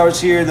do 2 hours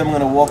here, then we're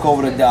going to walk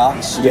over to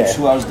Docks. We Yeah. do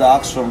 2 hours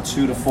Docks from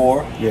 2 to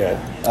 4. Yeah.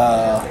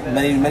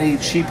 Many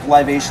cheap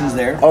libations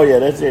there. Oh, yeah,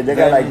 that's it. They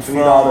got Then like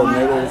 $3 from-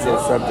 noodles or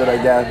something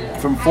like that.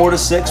 From 4 to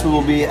 6, we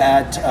will be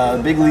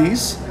at Big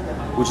Lee's,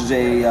 which is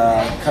a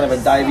kind of a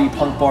divey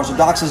punk bar. So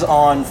Docks is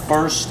on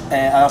first,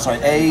 and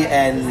A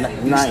and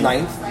East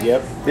 9th.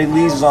 Yep. Big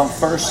Lee's is on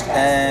first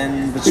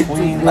and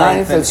between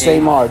 9th and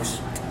St. 8th. Mark's.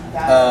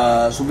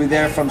 So we'll be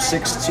there from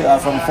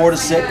 4 to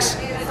 6.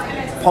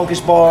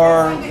 Punkish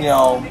bar,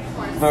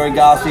 very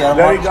gothy.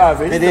 Very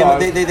gothy, it's dark.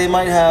 They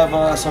might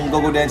have some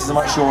go-go dances. I'm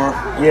not sure.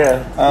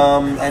 Yeah.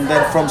 And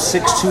then from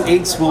 6 to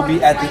 8 we'll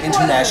be at the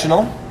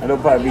International. And there'll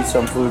probably be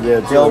some food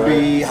there too. There'll right?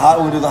 be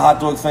we'll do the hot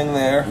dog thing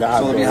there. The hot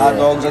So there'll be dog, hot yeah.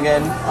 dogs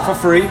again for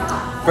free.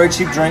 Very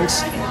cheap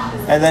drinks.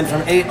 And then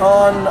from 8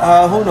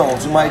 on, who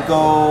knows? We might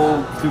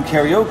go through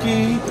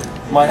karaoke.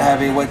 Might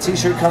have a wet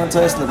t-shirt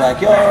contest in the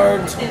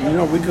backyard.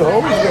 We could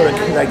always go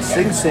to like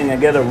Sing Sing and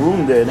get a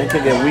room there, and it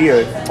could get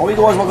weird. Or we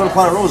can always walk to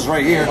Planet Rose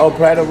right here. Oh,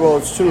 Platter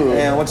Rose too.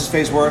 And what's his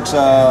face works?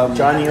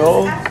 Johnny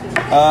O.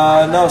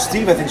 No,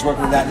 Steve I think's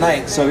working that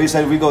night, so he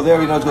said if we go there,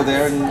 we know to go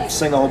there and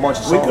sing a whole bunch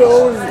of songs.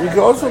 We could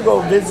also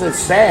go visit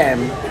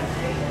Sam.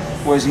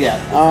 Where's he at?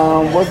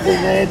 What's the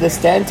name? The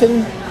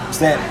Stanton?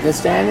 The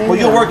Stanton? Well,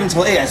 you're working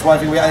till 8, that's why I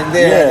think we're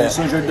there. Yeah. As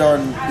soon as you're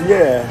done,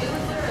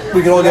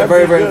 we can all get That'd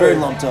very, be very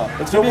good. lumped up.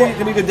 It's gonna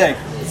be a good day.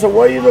 So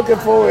what are you looking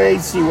for with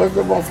AC? What's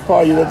the most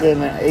part you're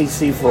looking at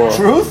AC for?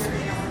 Truth?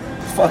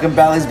 Fucking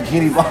Bally's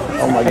bikini bar.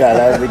 Oh my God,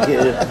 I was a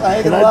kid.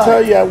 Can I lie.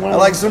 tell you, I went. I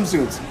like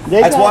swimsuits.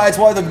 That's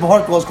why the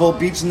bar is called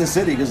Beach in the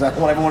City, because I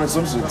want everyone in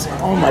swimsuits.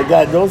 Oh my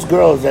God, those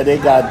girls that they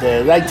got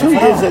there. Like 2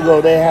 years ago,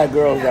 they had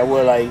girls that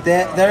were like.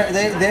 They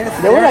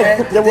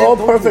were all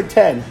perfect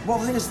 10. Well,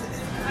 the thing is,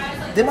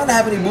 they might not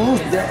have any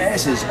boobs, but their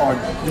asses are.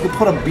 You could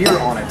put a beer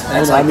on it.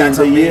 And I mean,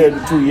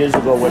 2 years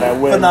ago when I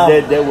went,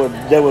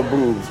 there were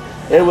boobs.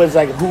 It was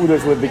like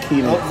Hooters with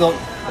bikini.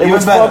 It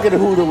was fucking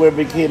Hooters with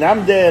bikini.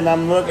 I'm there and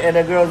I'm looking, and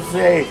the girl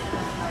say,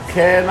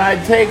 "Can I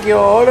take your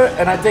order?"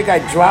 And I think I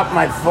dropped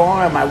my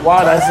phone and my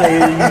wallet. I say,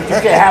 "You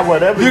can have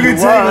whatever you want.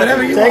 Take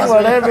whatever you want.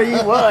 Whatever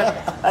you want."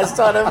 I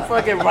started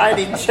fucking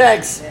writing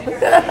checks.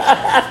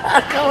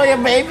 Come here,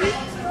 baby.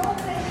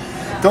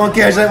 Don't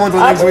cash that one till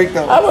next week,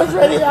 though. I was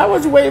ready. I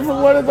was waiting for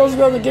one of those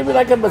girls to give me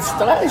like a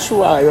mustache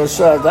wire or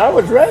something. I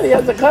was ready.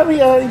 I said, "Come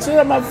here, honey. Sit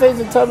on my face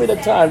and tell me the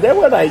time." They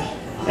were like,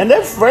 and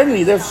they're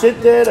friendly. They'll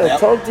sit there, they'll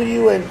talk to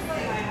you, and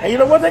you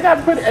know what? They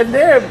got pretty. And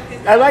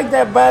I like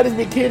that Bally's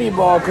Bikini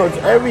Bar because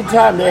every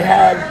time they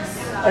have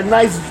a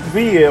nice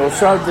beer or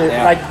something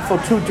like for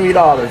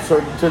 $2-3,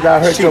 so to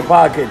not hurt your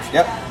pockets.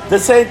 Yep. The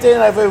same thing.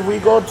 Like if we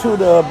go to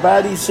the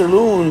Bally's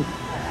Saloon.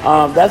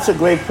 That's a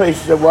great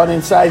place. The one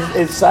inside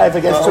if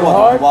it gets too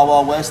hard. The Wild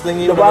Wild West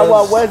thing. The Wild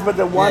Wild West, but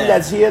the one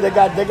that's here, they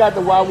got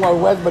the Wild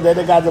Wild West, but then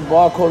they got the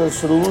Barcode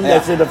Saloon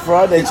that's in the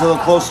front. It's a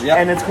little closer,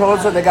 and it's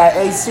closer. They got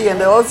AC, and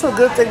there's also a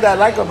good thing that I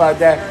like about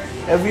that.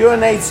 If you're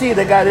in AC,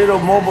 they got a little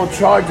mobile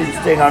charging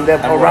thing on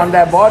that around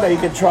that bar that you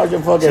can charge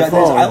your fucking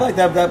phone. I like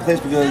that place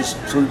because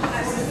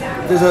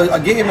there's a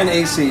game in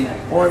AC,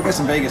 or I guess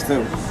in Vegas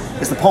too.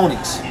 It's the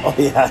ponies. Oh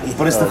yeah.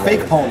 But it's the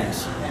fake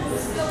ponies.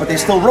 But they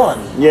still run.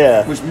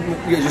 Yeah. Which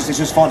it's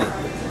just funny.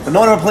 But no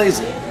one ever plays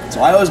it.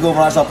 So I always go when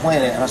I start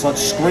playing it and I start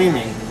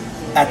screaming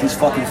at these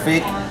fucking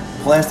fake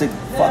plastic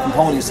fucking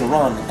ponies to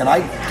run. And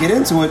I get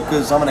into it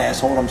because I'm an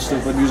asshole, I'm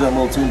stupid, usually I'm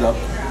a little tuned up.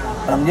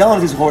 And I'm yelling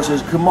at these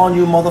horses, "Come on,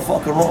 you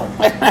motherfucker, run."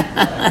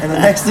 And the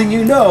next thing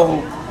you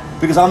know,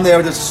 because I'm there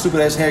with this stupid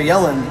ass hair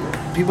yelling,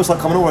 people start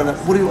coming over and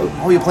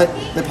how are you playing?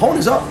 The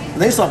pony's up.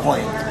 And they start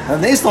playing.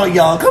 And they start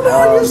yelling, "Come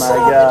on, you son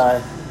of a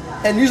God."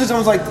 And usually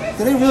someone's like,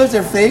 "Do they realize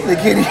they're fake? They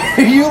can't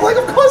hear you?" Like,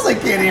 of course they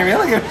can't hear me.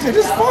 Like, it's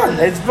just fun.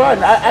 It's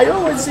fun. I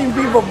always see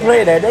people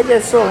play that. They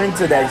get so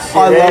into that shit.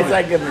 I love it's it.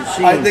 like a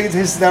machine. I think it's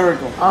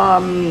hysterical.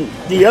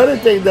 The other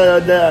thing,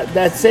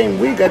 that same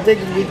week, I think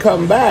we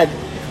come back.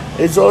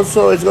 It's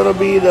gonna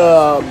be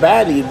the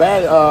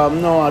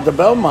the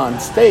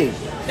Belmont State.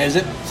 Is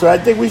it? So I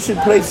think we should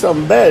play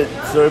some bet.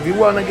 So if you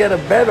want to get a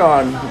bet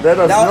on, let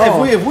us know.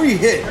 Now, if we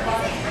hit,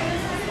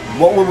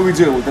 what would we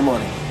do with the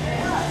money?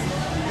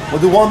 We'll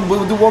do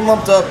one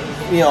lumped up,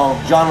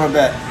 genre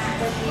bet.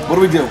 What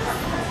do we do?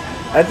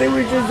 I think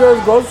we should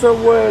just go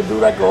somewhere and do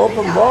like an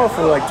open bar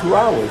for like 2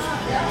 hours.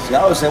 See,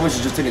 I was saying we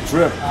should just take a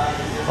trip.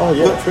 Oh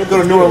yeah,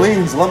 go to New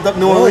Orleans, lumped up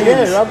New Orleans. Oh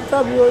yeah, lumped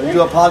up New Orleans.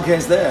 Do a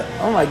podcast there.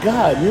 Oh my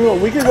God,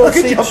 we could go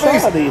see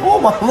Charlie. Oh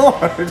my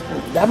Lord.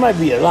 That might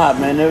be a lot,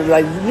 man.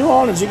 Like New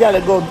Orleans, you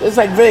gotta go. It's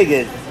like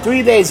Vegas.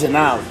 3 days and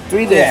out.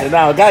 3 days and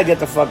out. Gotta get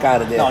the fuck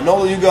out of there.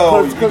 No, you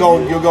go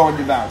and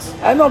you bounce.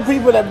 I know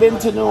people that been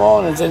to New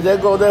Orleans and they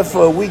go there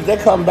for a week. They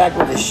come back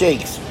with the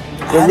shakes.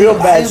 The real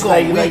bad,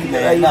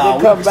 they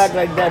come back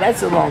like that.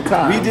 That's a long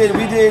time. We did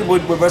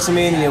with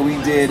WrestleMania. We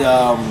did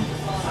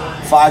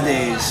 5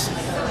 days,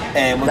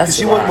 and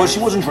she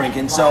wasn't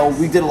drinking, so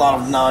we did a lot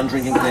of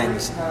non-drinking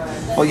things.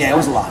 But yeah, it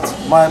was a lot.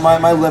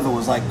 My liver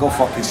was like, go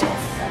fuck yourself.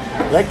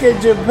 Like in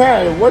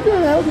Japan, what the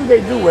hell do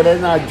they do when they're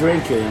not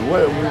drinking?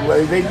 What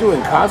are they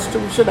doing?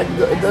 Costume shit? Like,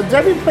 does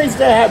every place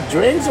there have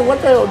drinks? Or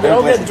what the hell? They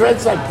all get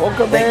dressed like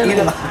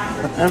Pokemon?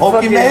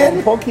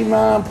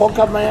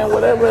 Pokemon,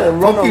 whatever.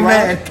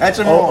 Pokemon, catch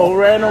them all.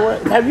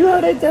 Have you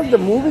heard the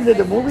movie? Did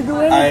the movie do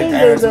anything? I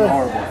heard it's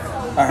horrible.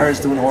 I heard it's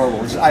doing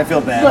horrible. I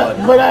feel bad.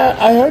 But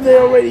I heard they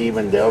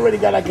already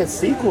got like a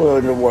sequel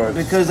in the works.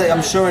 Because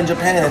I'm sure in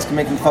Japan it's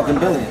making fucking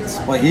billions.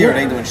 But here it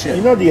ain't doing shit.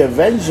 You know the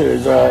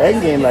Avengers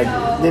Endgame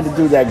didn't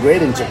do that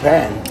great in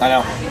Japan. I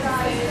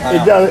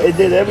know. It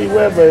did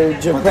everywhere, but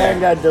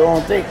Japan got their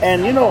own thing.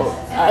 And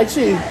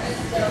actually,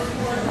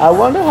 I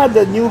wonder how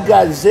the new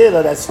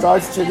Godzilla that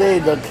starts today,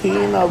 the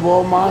King of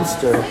All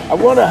Monsters, I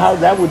wonder how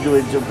that would do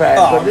in Japan.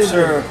 Oh, I'm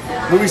sure.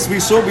 We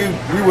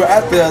were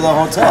at the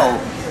hotel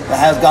that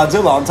has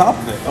Godzilla on top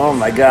of it. Oh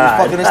my God.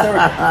 It was fucking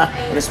hysterical.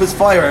 And it spits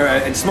fire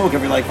and smoke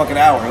every fucking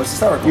hour. It was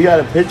hysterical. You got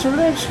a picture of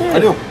that shit? I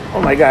do.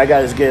 Oh my God, I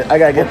gotta get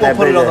that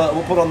picture.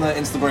 We'll put it on the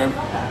Instagram.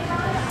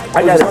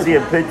 I gotta see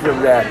a picture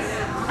of that.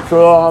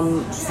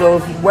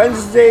 So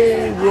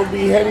Wednesday we'll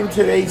be heading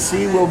to the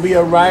AC. We'll be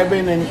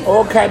arriving in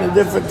all kind of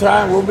different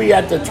time. We'll be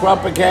at the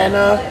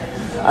Tropicana.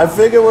 I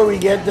figure when we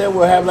get there,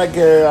 we'll have like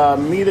a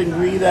meet and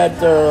greet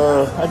at.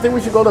 I think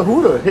we should go to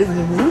Hooter. His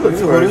Hooters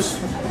first.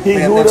 They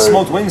have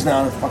smoked wings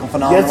now. They're fucking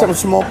phenomenal. Get some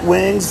smoked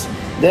wings.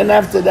 Then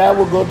after that,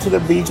 we'll go to the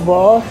beach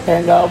bar,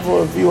 hang out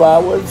for a few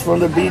hours. From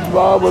the beach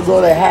bar, we'll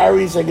go to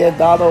Harry's and get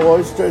dollar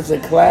oysters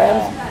and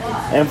clams,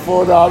 and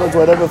 $4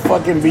 whatever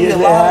fucking beers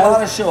they have. A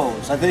lot of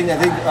shows. I think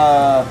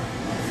a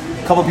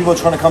couple of people are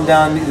trying to come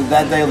down either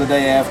that day or the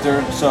day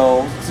after.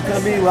 So it's going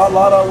to be a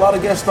lot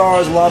of guest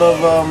stars, a lot of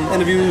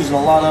interviews, and a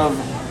lot of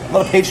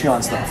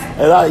Patreon stuff.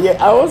 And I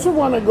also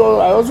want to go.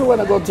 I also want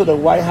to go to the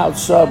White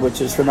House Sub,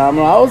 which is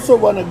phenomenal. I also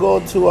want to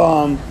go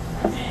to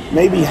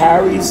maybe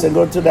Harry's and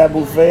go to that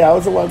buffet. I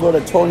also want to go to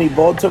Tony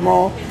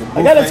Baltimore.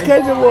 I got a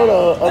schedule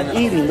of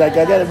eating. Like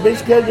I got a big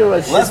schedule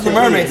of shit. Well, that's what the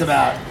Mermaid's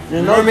about.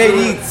 You know, Mermaid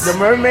Eats. The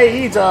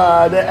Mermaid Eats.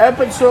 The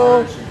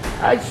episode.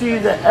 Actually,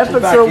 the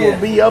episode will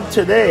be up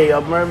today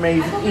of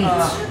Mermaid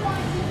Eats.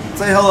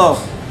 Say hello,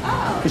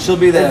 cause she'll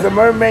be there. It's the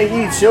Mermaid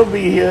Eats. She'll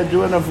be here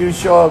doing a few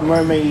shows of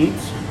Mermaid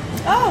Eats.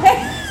 Oh, hey.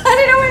 I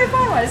didn't know where your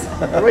phone was.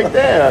 Right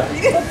there.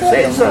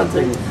 Say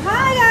something.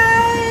 Hi,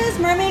 guys.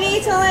 Mermaid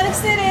Eats, Atlantic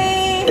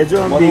City. It's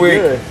going to be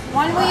good.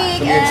 1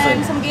 week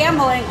and some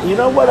gambling. You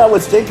know what I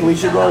was thinking? We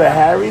should go to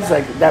Harry's,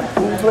 like that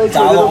pool place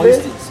a little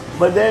bit.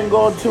 But then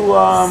go to,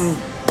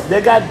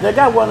 they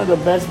got one of the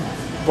best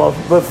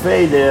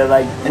buffet there,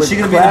 like with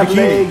crab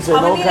legs and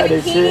all kind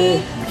of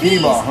shit.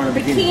 Bikini bar,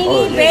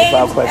 bikini,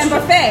 babes, and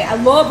buffet. I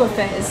love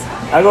buffets.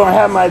 I'm gonna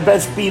have my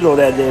best Speedo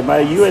that day, my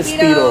US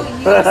Speedo.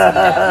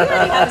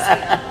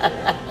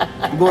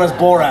 I'm going as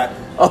Borat.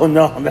 Oh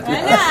no, very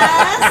nice.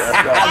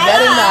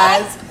 Very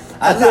nice.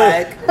 I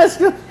like.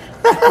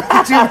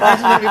 Could you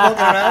imagine if you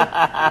walking around?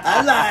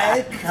 I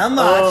like. How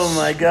much? Oh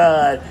my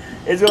God.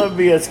 It's gonna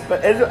be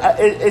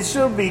it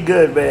should be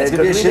good, man. It's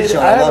gonna be a shit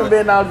show. I haven't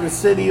been out of the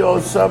city all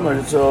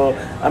summer, so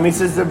I mean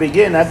since the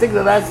beginning. I think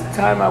the last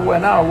time I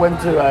went out, I went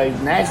to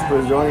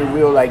Nashville. The only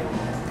real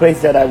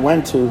place that I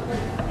went to,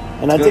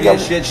 and I think a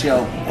shit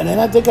show. And then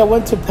I think I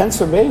went to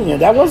Pennsylvania.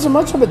 That wasn't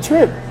much of a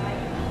trip.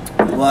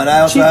 Well, and I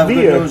also have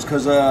good news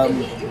because we're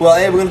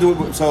gonna do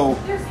it. So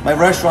my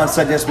restaurant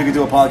said yes, we could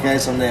do a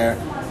podcast from there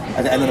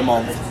at the end of the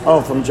month.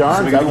 Oh, from John's.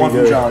 So we can do one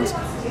from John's.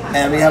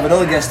 And we have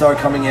another guest star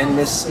coming in.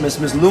 Miss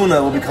Luna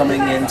will be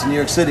coming in to New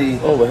York City.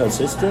 Oh, with her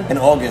sister? In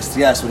August,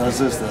 yes, with her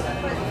sister.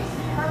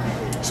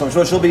 So I'm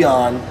sure she'll be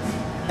on.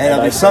 And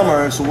it'll be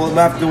summer, so we'll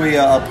have to do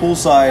a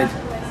poolside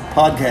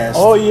podcast.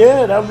 Oh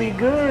yeah, that'll be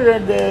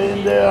good.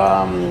 In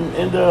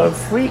the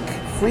Freak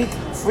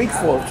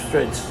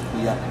Fortress.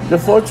 Yeah. The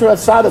Fortress of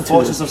Solitude.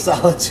 Fortress of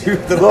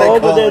Solitude. Go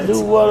over there,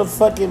 do a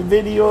fucking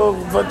video,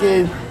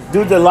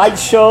 do the light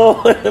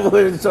show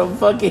with some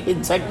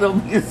fucking techno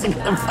music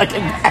and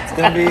fucking. It's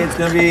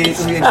gonna be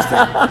interesting.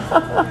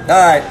 All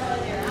right.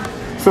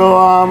 So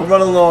we're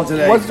running along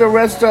today. What's the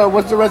rest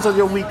of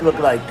your week look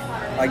like?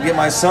 I get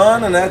my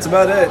son, and that's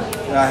about it.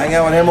 I hang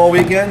out with him all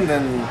weekend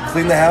and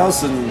clean the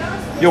house. And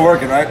you're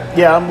working, right?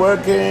 Yeah, I'm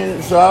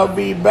working. So I'll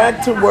be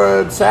back to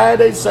work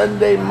Saturday,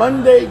 Sunday,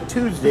 Monday,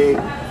 Tuesday,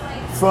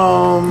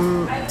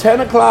 from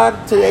 10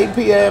 o'clock to 8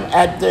 p.m.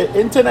 at the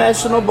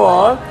International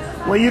Bar.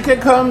 Where you can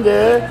come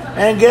there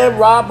and get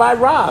robbed by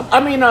Rob. I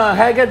mean,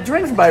 get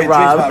drinks by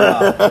Rob.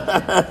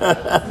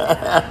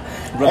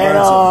 And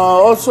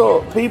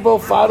also, people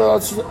follow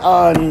us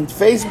on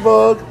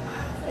Facebook,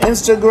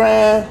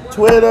 Instagram,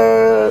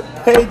 Twitter,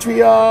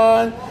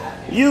 Patreon,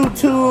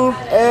 YouTube,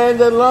 and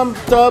the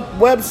Lumped Up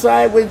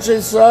website, which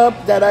is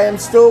up, that I am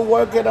still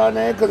working on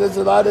it because there's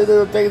a lot of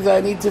little things I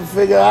need to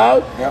figure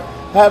out. Yep.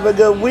 Have a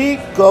good week.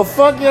 Go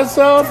fuck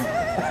yourself.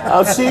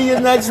 I'll see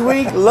you next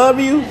week. Love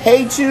you.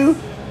 Hate you.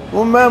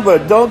 Remember,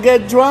 don't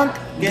get drunk,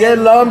 get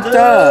lumped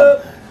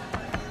up.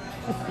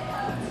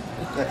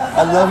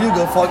 I love you,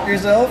 go fuck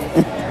yourself.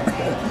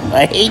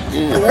 I hate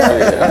you.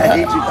 I hate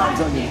you, I'm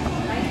telling you.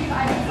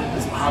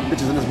 There's hot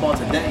bitches in this bar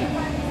today.